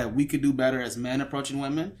definitely things that we could do better as men approaching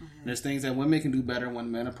women. There's things that women can do better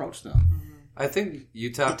when men approach them. I think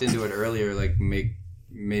you tapped into it earlier, like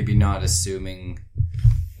maybe not assuming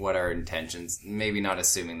what our intentions, maybe not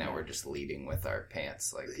assuming that we're just leading with our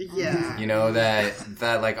pants, like you know that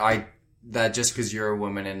just because you're a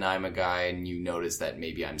woman and I'm a guy and you notice that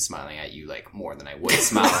maybe I'm smiling at you like more than I would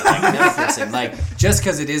smile at like another person, like just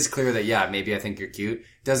because it is clear that maybe I think you're cute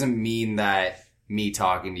doesn't mean that me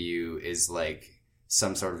talking to you is like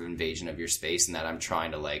some sort of invasion of your space and that I'm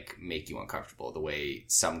trying to like make you uncomfortable the way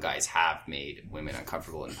some guys have made women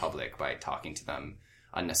uncomfortable in public by talking to them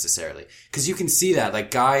unnecessarily. Because you can see that,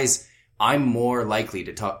 like, guys, I'm more likely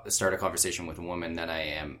to start a conversation with a woman than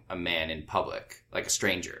I am a man in public, like a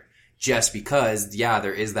stranger. Just because,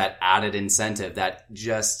 there is that added incentive that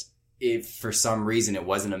just, if for some reason it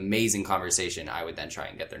was an amazing conversation, I would then try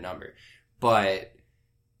and get their number. But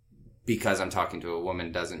because I'm talking to a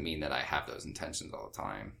woman doesn't mean that I have those intentions all the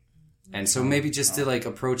time. And so maybe just to, like,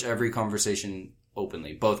 approach every conversation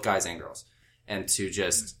openly, both guys and girls, and to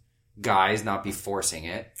just... guys not be forcing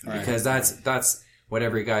it, because that's what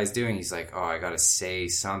every guy's doing. He's like, oh, I gotta say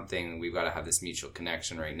something, we've got to have this mutual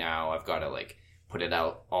connection right now, I've got to like put it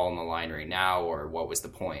out all on the line right now, or what was the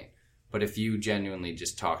point? But if you genuinely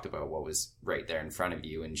just talked about what was right there in front of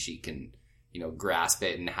you and she can, grasp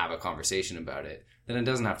it and have a conversation about it, then it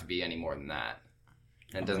doesn't have to be any more than that,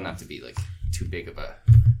 and it doesn't have to be like too big of a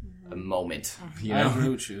moment, I agree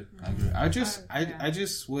with you. I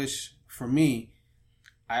just wish, for me,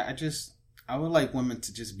 I would like women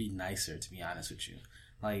to just be nicer, to be honest with you.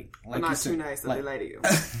 Like not too nice that they lie to you.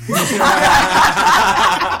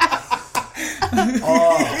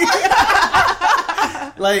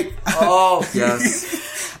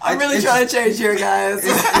 Yes. I'm really trying to change here, guys.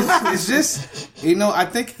 It's just, I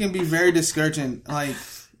think it can be very discouraging. Like,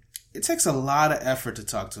 it takes a lot of effort to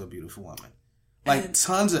talk to a beautiful woman. Like,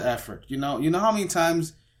 tons of effort. You know how many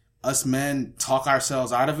times us men talk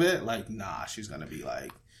ourselves out of it? Like, nah, she's gonna be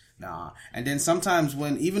like, nah. And then sometimes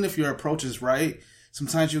even if your approach is right,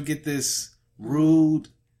 sometimes you'll get this rude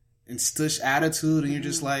and stush attitude and you're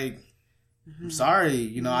just like, I'm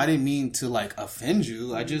sorry, I didn't mean to like offend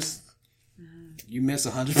you. I just, you miss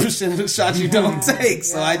 100% of the shots you don't take.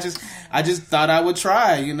 So I just thought I would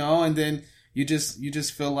try, and then you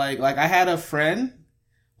just feel like I had a friend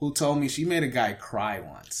who told me she made a guy cry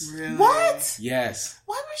once. Really? What? Yes.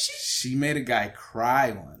 Why was she? She made a guy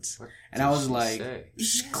cry once. And I was like, say?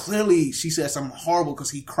 clearly she said something horrible because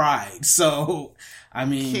he cried. So, I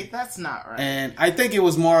mean... Okay, that's not right. And I think it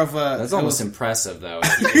was more of a... That's almost impressive, though.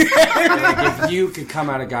 If you could come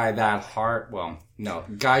at a guy that hard... Well, no.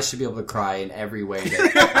 Guys should be able to cry in every way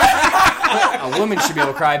that... a woman should be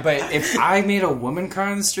able to cry. But if I made a woman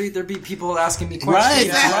cry on the street, there'd be people asking me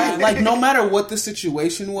questions. Right. Like, no matter what the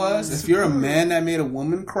situation was, if you're a man that made a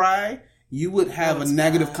woman cry, you would have a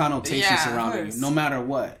negative connotation surrounding you, no matter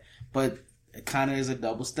what. But it kind of is a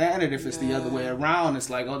double standard. If it's the other way around, it's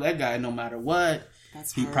like, oh, that guy, no matter what,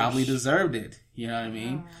 he probably deserved it. You know what I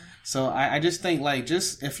mean? So I just think, like,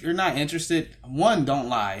 just if you're not interested, one, don't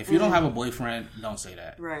lie. If you don't have a boyfriend, don't say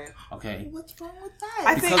that. Right. Okay? What's wrong with that?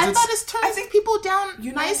 I thought it's turning people down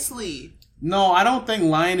nicely. No, I don't think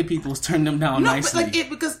lying to people is turning them down nicely. But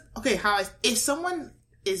like, if someone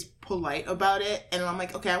is polite about it, and I'm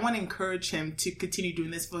like, okay, I want to encourage him to continue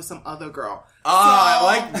doing this for some other girl. Oh, I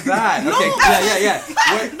like that. Okay, yeah.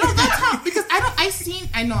 No, that's how, because I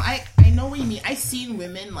know what you mean. I've seen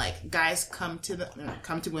women, like, guys come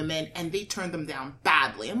to women and they turn them down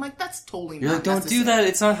badly. I'm like, that's totally You're not like, don't necessary. do that.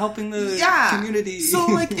 It's not helping the community. So,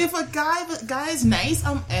 like, if a guy is nice,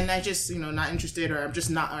 and I just, not interested, or I'm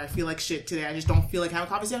just not, or I feel like shit today, I just don't feel like having a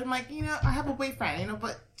conversation, I'm like, I have a boyfriend,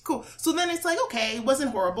 but cool. So then it's like, okay, it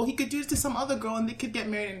wasn't horrible. He could do it to some other girl and they could get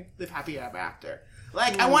married and live happy ever after.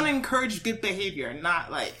 Like, I want to encourage good behavior,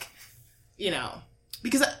 not like,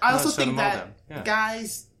 because I also think that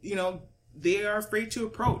guys, they are afraid to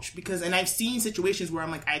approach and I've seen situations where I'm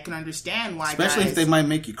like, I can understand why especially guys, if they might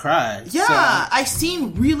make you cry. Yeah, so. I've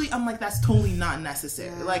seen I'm like, that's totally not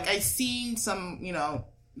necessary. Yeah. Like, I've seen some,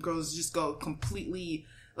 girls just go completely,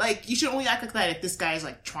 like, you should only act like that if this guy is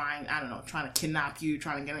like trying to kidnap you,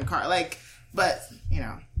 trying to get in a car. Like, but,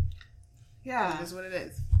 Yeah. It is what it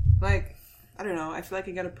is. Like, I don't know. I feel like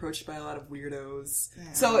I get approached by a lot of weirdos.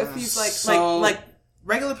 Yeah. So if he's like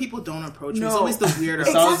regular people don't approach me. It's always the weirdos.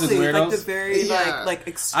 Exactly. The weirdos. Like the very like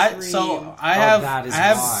extreme. I have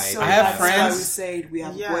that's friends. why we say we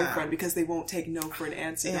have a boyfriend, because they won't take no for an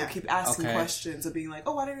answer. Yeah. They'll keep asking questions of being like,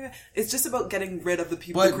 oh, why don't you? It's just about getting rid of the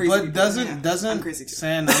people. But doesn't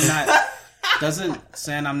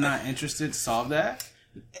saying I'm not interested solve that?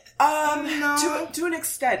 No. To an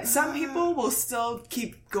extent. Some people will still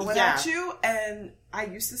keep going at you, and I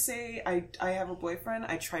used to say I have a boyfriend.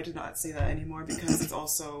 I try to not say that anymore because it's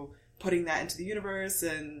also putting that into the universe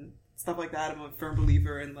and stuff like that. I'm a firm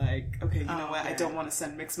believer in like, okay, you know what? I don't want to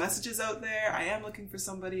send mixed messages out there. I am looking for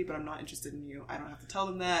somebody, but I'm not interested in you. I don't have to tell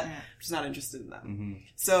them that. I'm just not interested in them. Mm-hmm.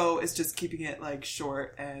 So it's just keeping it like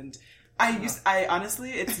short. And I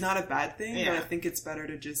honestly, it's not a bad thing, but I think it's better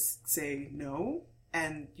to just say no.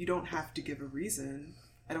 And you don't have to give a reason.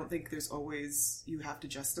 I don't think there's always, you have to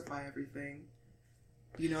justify everything.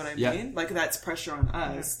 You know what I mean? Like, that's pressure on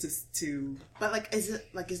us to... But, like,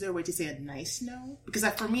 is there a way to say a nice no? Because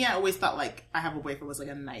for me, I always thought, like, I have a boyfriend was, like,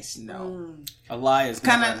 a nice no. A lie is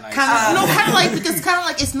kind of like, because kind of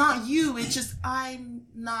like, it's not you, it's just, I'm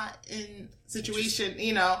not in situation,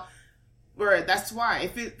 where that's why.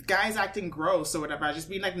 If guy's acting gross or whatever, I just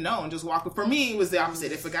be like, no, and just walk. For me, it was the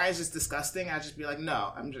opposite. If a guy is just disgusting, I just be like,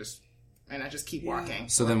 no, and I just keep walking.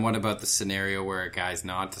 So then what about the scenario where a guy's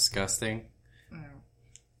not disgusting?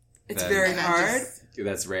 It's very hard.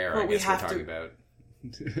 That's rare, I guess we're talking about.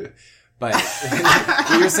 But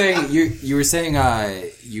you were saying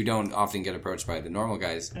you don't often get approached by the normal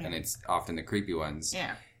guys, and it's often the creepy ones.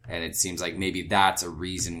 Yeah. And it seems like maybe that's a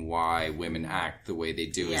reason why women act the way they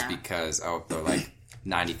do is because, they're like,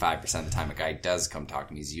 95% of the time a guy does come talk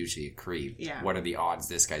to me, he's usually a creep. Yeah. What are the odds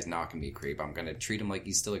this guy's not going to be a creep? I'm going to treat him like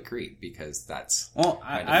he's still a creep because that's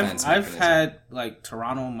my defense I've had, like,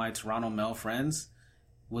 my Toronto male friends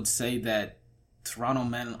would say that Toronto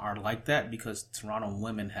men are like that because Toronto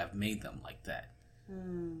women have made them like that.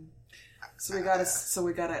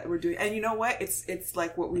 We're doing, and you know what? It's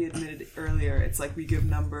like what we admitted earlier. It's like we give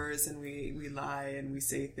numbers and we lie and we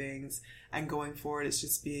say things, and going forward, it's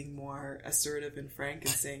just being more assertive and frank and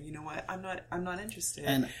saying, you know what? I'm not interested.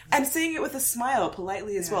 And saying it with a smile,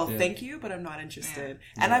 politely as well. Yeah. Thank you, but I'm not interested.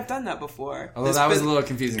 Yeah. And I've done that before. Although that was a little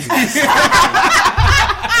confusing.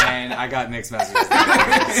 And I got mixed messages.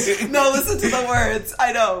 No, listen to the words.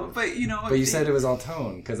 I know, but you know. But you said it was all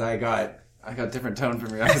tone, because I got different tone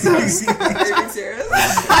from your answers. Are you being serious?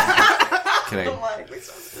 Kidding.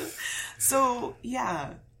 So,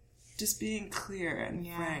 yeah. Just being clear and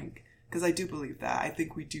frank. Because I do believe that. I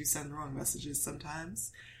think we do send wrong messages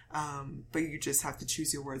sometimes. But you just have to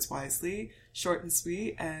choose your words wisely. Short and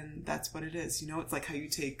sweet. And that's what it is. It's like how you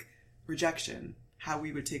take rejection. How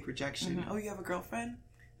we would take rejection. Mm-hmm. Oh, you have a girlfriend?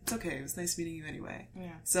 It's okay. It was nice meeting you anyway.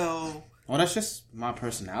 Yeah. So... Well, that's just my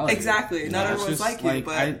personality. Exactly. Not everyone's like you,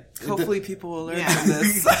 but hopefully people will learn from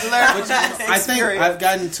this. I think I've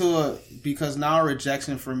gotten to because now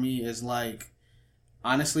rejection for me is like,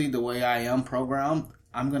 honestly, the way I am programmed,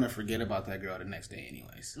 I'm going to forget about that girl the next day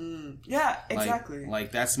anyways. Yeah, exactly.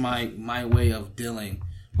 Like that's my way of dealing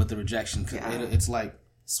with the rejection. Cause it's like,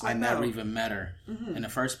 I never even met her in the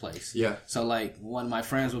first place. Yeah. So like when my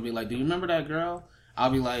friends will be like, do you remember that girl?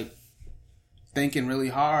 I'll be like, thinking really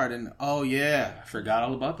hard and I forgot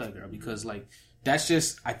all about that girl because like that's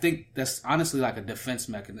just I think that's honestly like a defense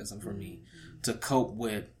mechanism for me to cope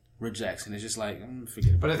with rejection. It's just like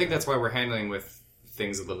forget about But I think that's why we're handling with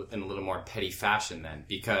things in a little more petty fashion then,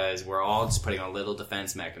 because we're all just putting on little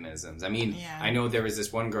defense mechanisms. I mean, I know there was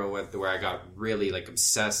this one girl where I got really like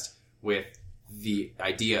obsessed with the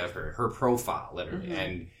idea of her profile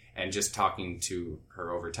literally and just talking to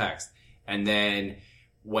her over text. And then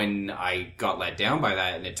when I got let down by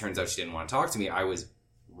that and it turns out she didn't want to talk to me, I was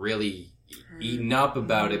really eaten up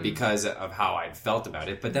about it because of how I'd felt about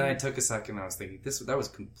it. But then I took a second and I was thinking that was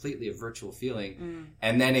completely a virtual feeling.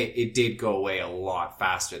 And then it did go away a lot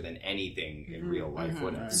faster than anything in real life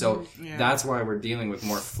would have. So that's why we're dealing with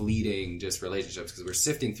more fleeting just relationships, because we're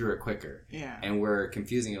sifting through it quicker. Yeah. And we're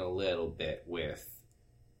confusing it a little bit with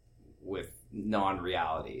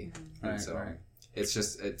non-reality. And so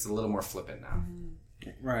it's a little more flippant now.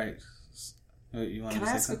 Right. You want Can to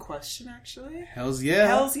I say ask a something? question, actually? Hells yeah.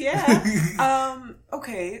 Hells yeah.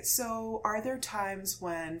 Okay, so are there times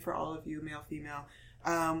when, for all of you, male, female,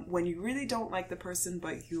 when you really don't like the person,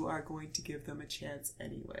 but you are going to give them a chance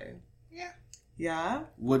anyway? Yeah. Yeah?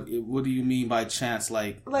 What do you mean by chance?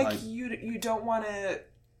 Like you don't want to,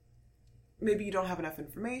 maybe you don't have enough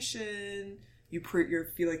information, you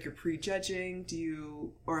feel like you're prejudging,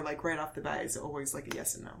 or like right off the bat, is it always like a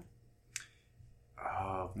yes and no?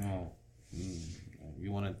 no. You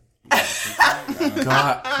want to?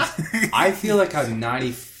 God, I feel like I'm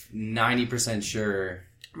 90% sure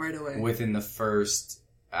Right away. within the first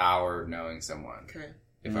hour of knowing someone Okay.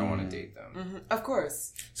 if I want to date them. Mm-hmm. Of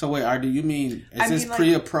course. So wait, do you mean this like,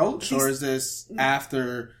 pre-approach or is this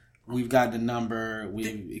after we've got the number,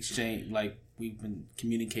 we've exchanged, like we've been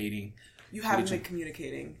communicating? You haven't been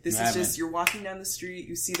communicating. This is just, you're walking down the street,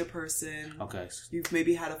 you see the person. Okay. You've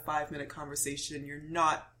maybe had a 5-minute conversation. You're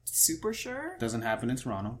not super sure. Doesn't happen in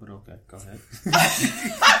Toronto, but okay, go ahead.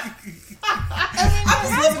 I'm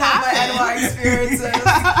just living out my NY experiences.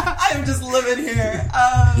 I'm just living here.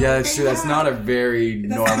 Yeah, that's true. That's not a very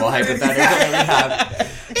normal hypothetical that we have.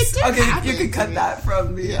 Okay, you can cut that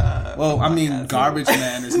from the... well, I mean, garbage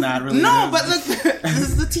man is not really... No, but look, this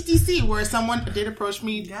is the TTC where someone did approach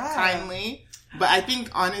me kindly. But I think,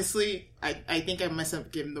 honestly, I think I must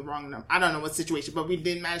have given the wrong number. I don't know what situation, but we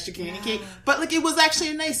did manage to communicate. Yeah. But, like, it was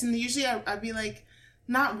actually nice. And usually I'd be like,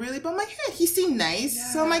 not really. But I'm like, hey, he seemed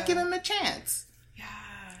nice. So I might give him a chance.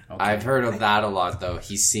 Okay. I've heard of that a lot, though.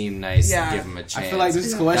 He seemed nice. Give him a chance. I feel like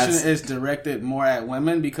this question is directed more at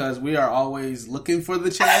women because we are always looking for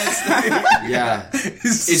the chance. Yeah.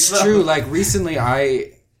 It's true. Like, recently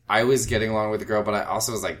I was getting along with a girl, but I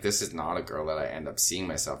also was like, this is not a girl that I end up seeing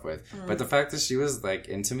myself with. But the fact that she was, like,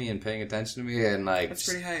 into me and paying attention to me and, like... That's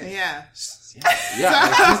pretty high. Yeah.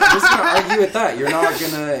 Like, who's gonna argue with that? You're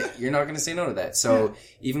not gonna say no to that. So,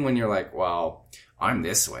 even when you're like, well, I'm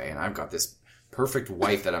this way and I've got this perfect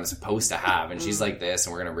wife that I'm supposed to have and she's like this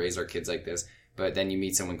and we're going to raise our kids like this. But then you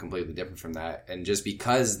meet someone completely different from that. And just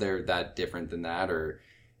because they're that different than that, or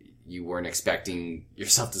you weren't expecting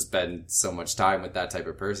yourself to spend so much time with that type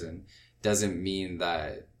of person, doesn't mean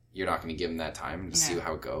that you're not going to give them that time to see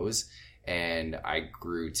how it goes. And I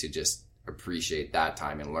grew to just appreciate that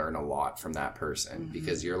time and learn a lot from that person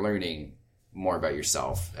because you're learning more about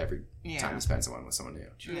yourself every time you spend someone with someone new.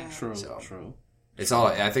 Yeah. True.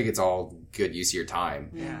 I think it's all good use of your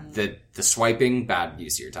time. Yeah. The swiping, bad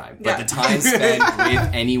use of your time. But the time spent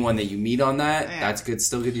with anyone that you meet on that, that's good,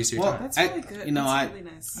 still good use of your time. That's really good. You know, that's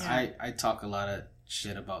really nice. I talk a lot of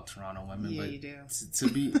shit about Toronto women, but you do. To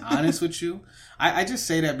be honest with you, I just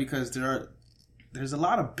say that because there's a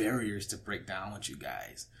lot of barriers to break down with you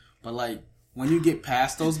guys. But like when you get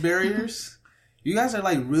past those barriers, you guys are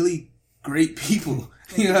like really great people.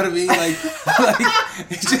 You know what I mean? Like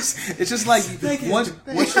it's just like once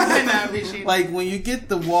you, like when you get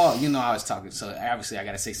the wall. You know, I was talking, so obviously I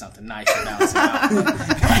got to say something nice to balance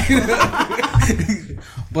it out.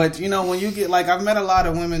 But you know, when you get like, I've met a lot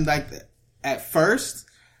of women like at first,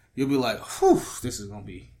 you'll be like, "Whew, this is gonna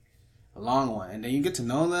be a long one," and then you get to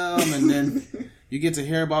know them, and then you get to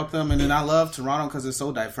hear about them, and then I love Toronto because it's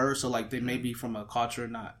so diverse. So like they may be from a culture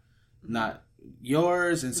not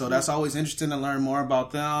yours, and so that's always interesting to learn more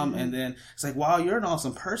about them. And then it's like, wow, you're an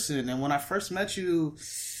awesome person. And when I first met you,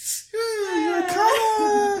 you're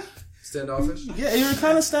kind of standoffish. Yeah, you're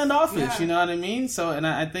kind of standoffish. You know what I mean? So, and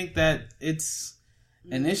I think that it's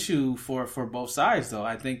an issue for both sides, though.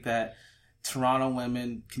 I think that Toronto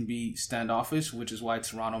women can be standoffish, which is why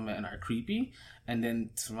Toronto men are creepy, and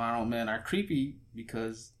then Toronto men are creepy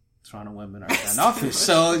because Toronto women are standoffish.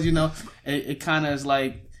 So you know, it kind of is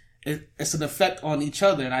like. It's an effect on each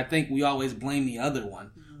other, and I think we always blame the other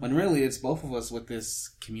one, when really it's both of us with this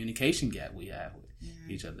communication gap we have with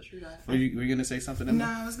each other. Were you going to say something? No,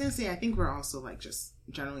 I was going to say, I think we're also like just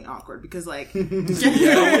generally awkward because like... There's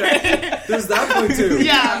that point too.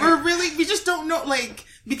 Yeah, we just don't know, like,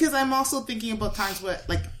 because I'm also thinking about times where,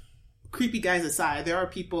 like, creepy guys aside, there are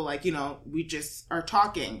people like, you know, we just are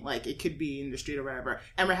talking, like it could be in the street or whatever,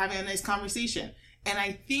 and we're having a nice conversation. And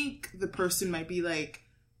I think the person might be like,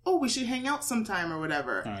 oh, we should hang out sometime or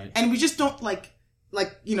whatever. Right. And we just don't like,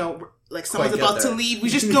 you know, like someone's Quite about get to there. leave. We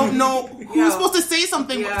just don't know who's supposed to say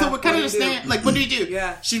something. Yeah, So we're kind of what do you understand, do? like, what do you do?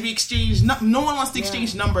 Yeah. Should we exchange? No one wants to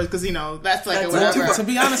exchange numbers because, you know, that's like That's a whatever. To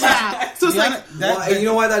be honest, Yeah. So it's like, Well, you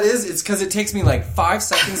know why that is? It's because it takes me like 5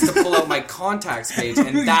 seconds to pull out my contacts page,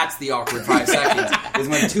 and that's the awkward 5 seconds. Is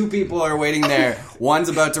when 2 people are waiting there. One's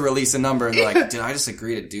about to release a number, and they're like, "Did I just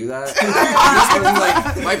agree to do that?" And then,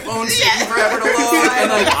 like, my phone's taking forever to load, and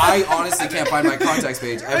like I honestly can't find my contacts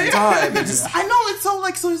page every time. It just I know it's so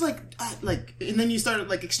like, so it's like, and then you started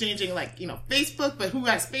like exchanging like, you know, Facebook, but who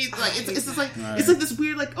has Facebook? Like, it's just like, it's like this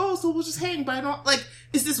weird, like, oh, so we'll just hang, but I don't, like,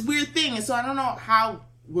 it's this weird thing. And so I don't know how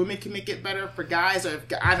women can make it better for guys, or if,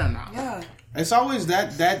 I don't know. Yeah. it's always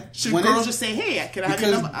that Should when girls it's- just say, hey, can I have your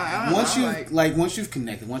because number? I don't once know. you once you've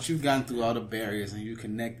connected, once you've gone through all the barriers and you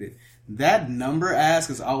connected, that number ask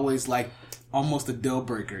is always like almost a deal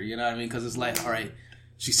breaker. You know what I mean? Because it's like, all right,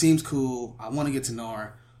 she seems cool. I want to get to know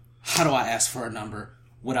her. How do I ask for a number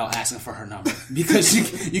without asking for her number? Because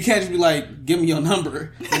you can't just be like, give me your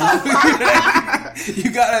number. You know?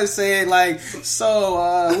 You gotta say like,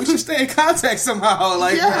 so we should stay in contact somehow.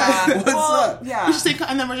 Like, what's up? Yeah. We should say,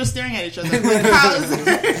 and then we're just staring at each other. Like, how is it?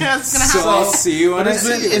 That's gonna so happen. I'll see you when I It's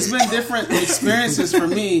see you. it's been different experiences for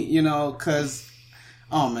me, you know, because,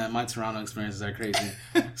 oh man, my Toronto experiences are crazy.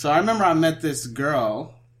 So I remember I met this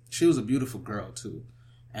girl. She was a beautiful girl, too.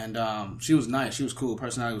 And she was nice. She was cool.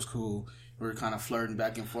 Personality was cool. We were kind of flirting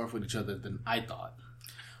back and forth with each other than I thought.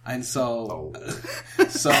 And so,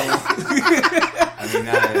 I mean,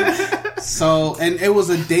 that is, and it was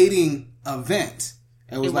a dating event.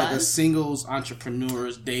 It was It like a was? singles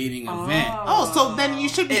entrepreneurs dating event. Oh, so then you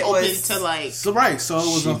should be It open was- to like. So, right. So it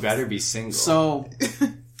was she a better be single. So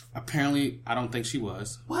apparently, I don't think she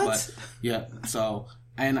was. What? But, yeah. So,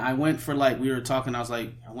 and I went for like, we were talking. I was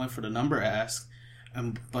like, I went for the number ask,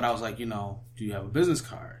 but I was like, you know, do you have a business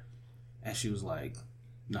card? And she was like,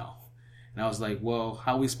 no. And I was like, well,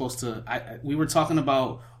 how are we supposed to? We were talking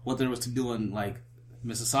about what there was to do in like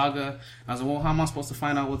Mississauga. I was like, well, how am I supposed to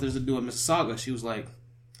find out what there's to do in Mississauga? She was like,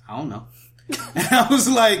 I don't know. And I was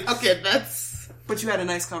like, Okay, that's. But you had a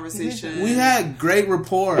nice conversation. we had great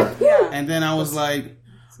rapport. Yeah. And then I was like,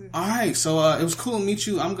 all right, so it was cool to meet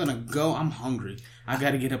you. I'm going to go. I'm hungry. I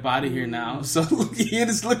got to get up out of here now. So he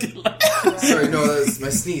is looking like... Sorry, no, that was my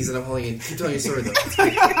sneeze and I'm holding it. Keep telling your story though.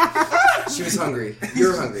 She was hungry.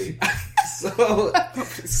 You're hungry.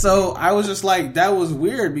 So I was just like, that was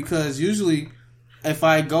weird because usually if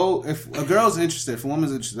a girl's interested, if a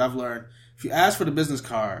woman's interested, I've learned, if you ask for the business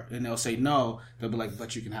card and they'll say no, they'll be like,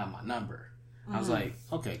 but you can have my number. I was like,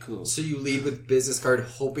 okay, cool. So you lead with business card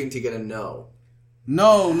hoping to get a no.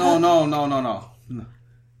 No.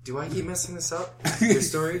 Do I keep messing this up? Your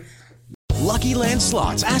story? Lucky Land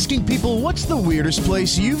Slots, asking people, what's the weirdest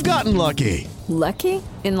place you've gotten lucky? Lucky?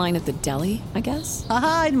 In line at the deli, I guess?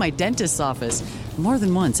 Aha, in my dentist's office. More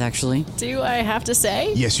than once, actually. Do I have to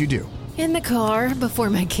say? Yes, you do. In the car before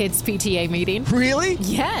my kids' PTA meeting. Really?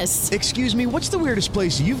 Yes. Excuse me, what's the weirdest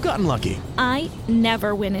place you've gotten lucky? I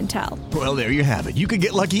never win and tell. Well, there you have it. You can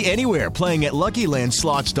get lucky anywhere, playing at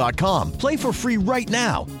LuckyLandSlots.com. Play for free right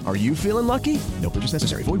now. Are you feeling lucky? No purchase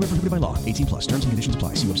necessary. Void where prohibited by law. 18+. Terms and conditions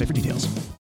apply. See website for details.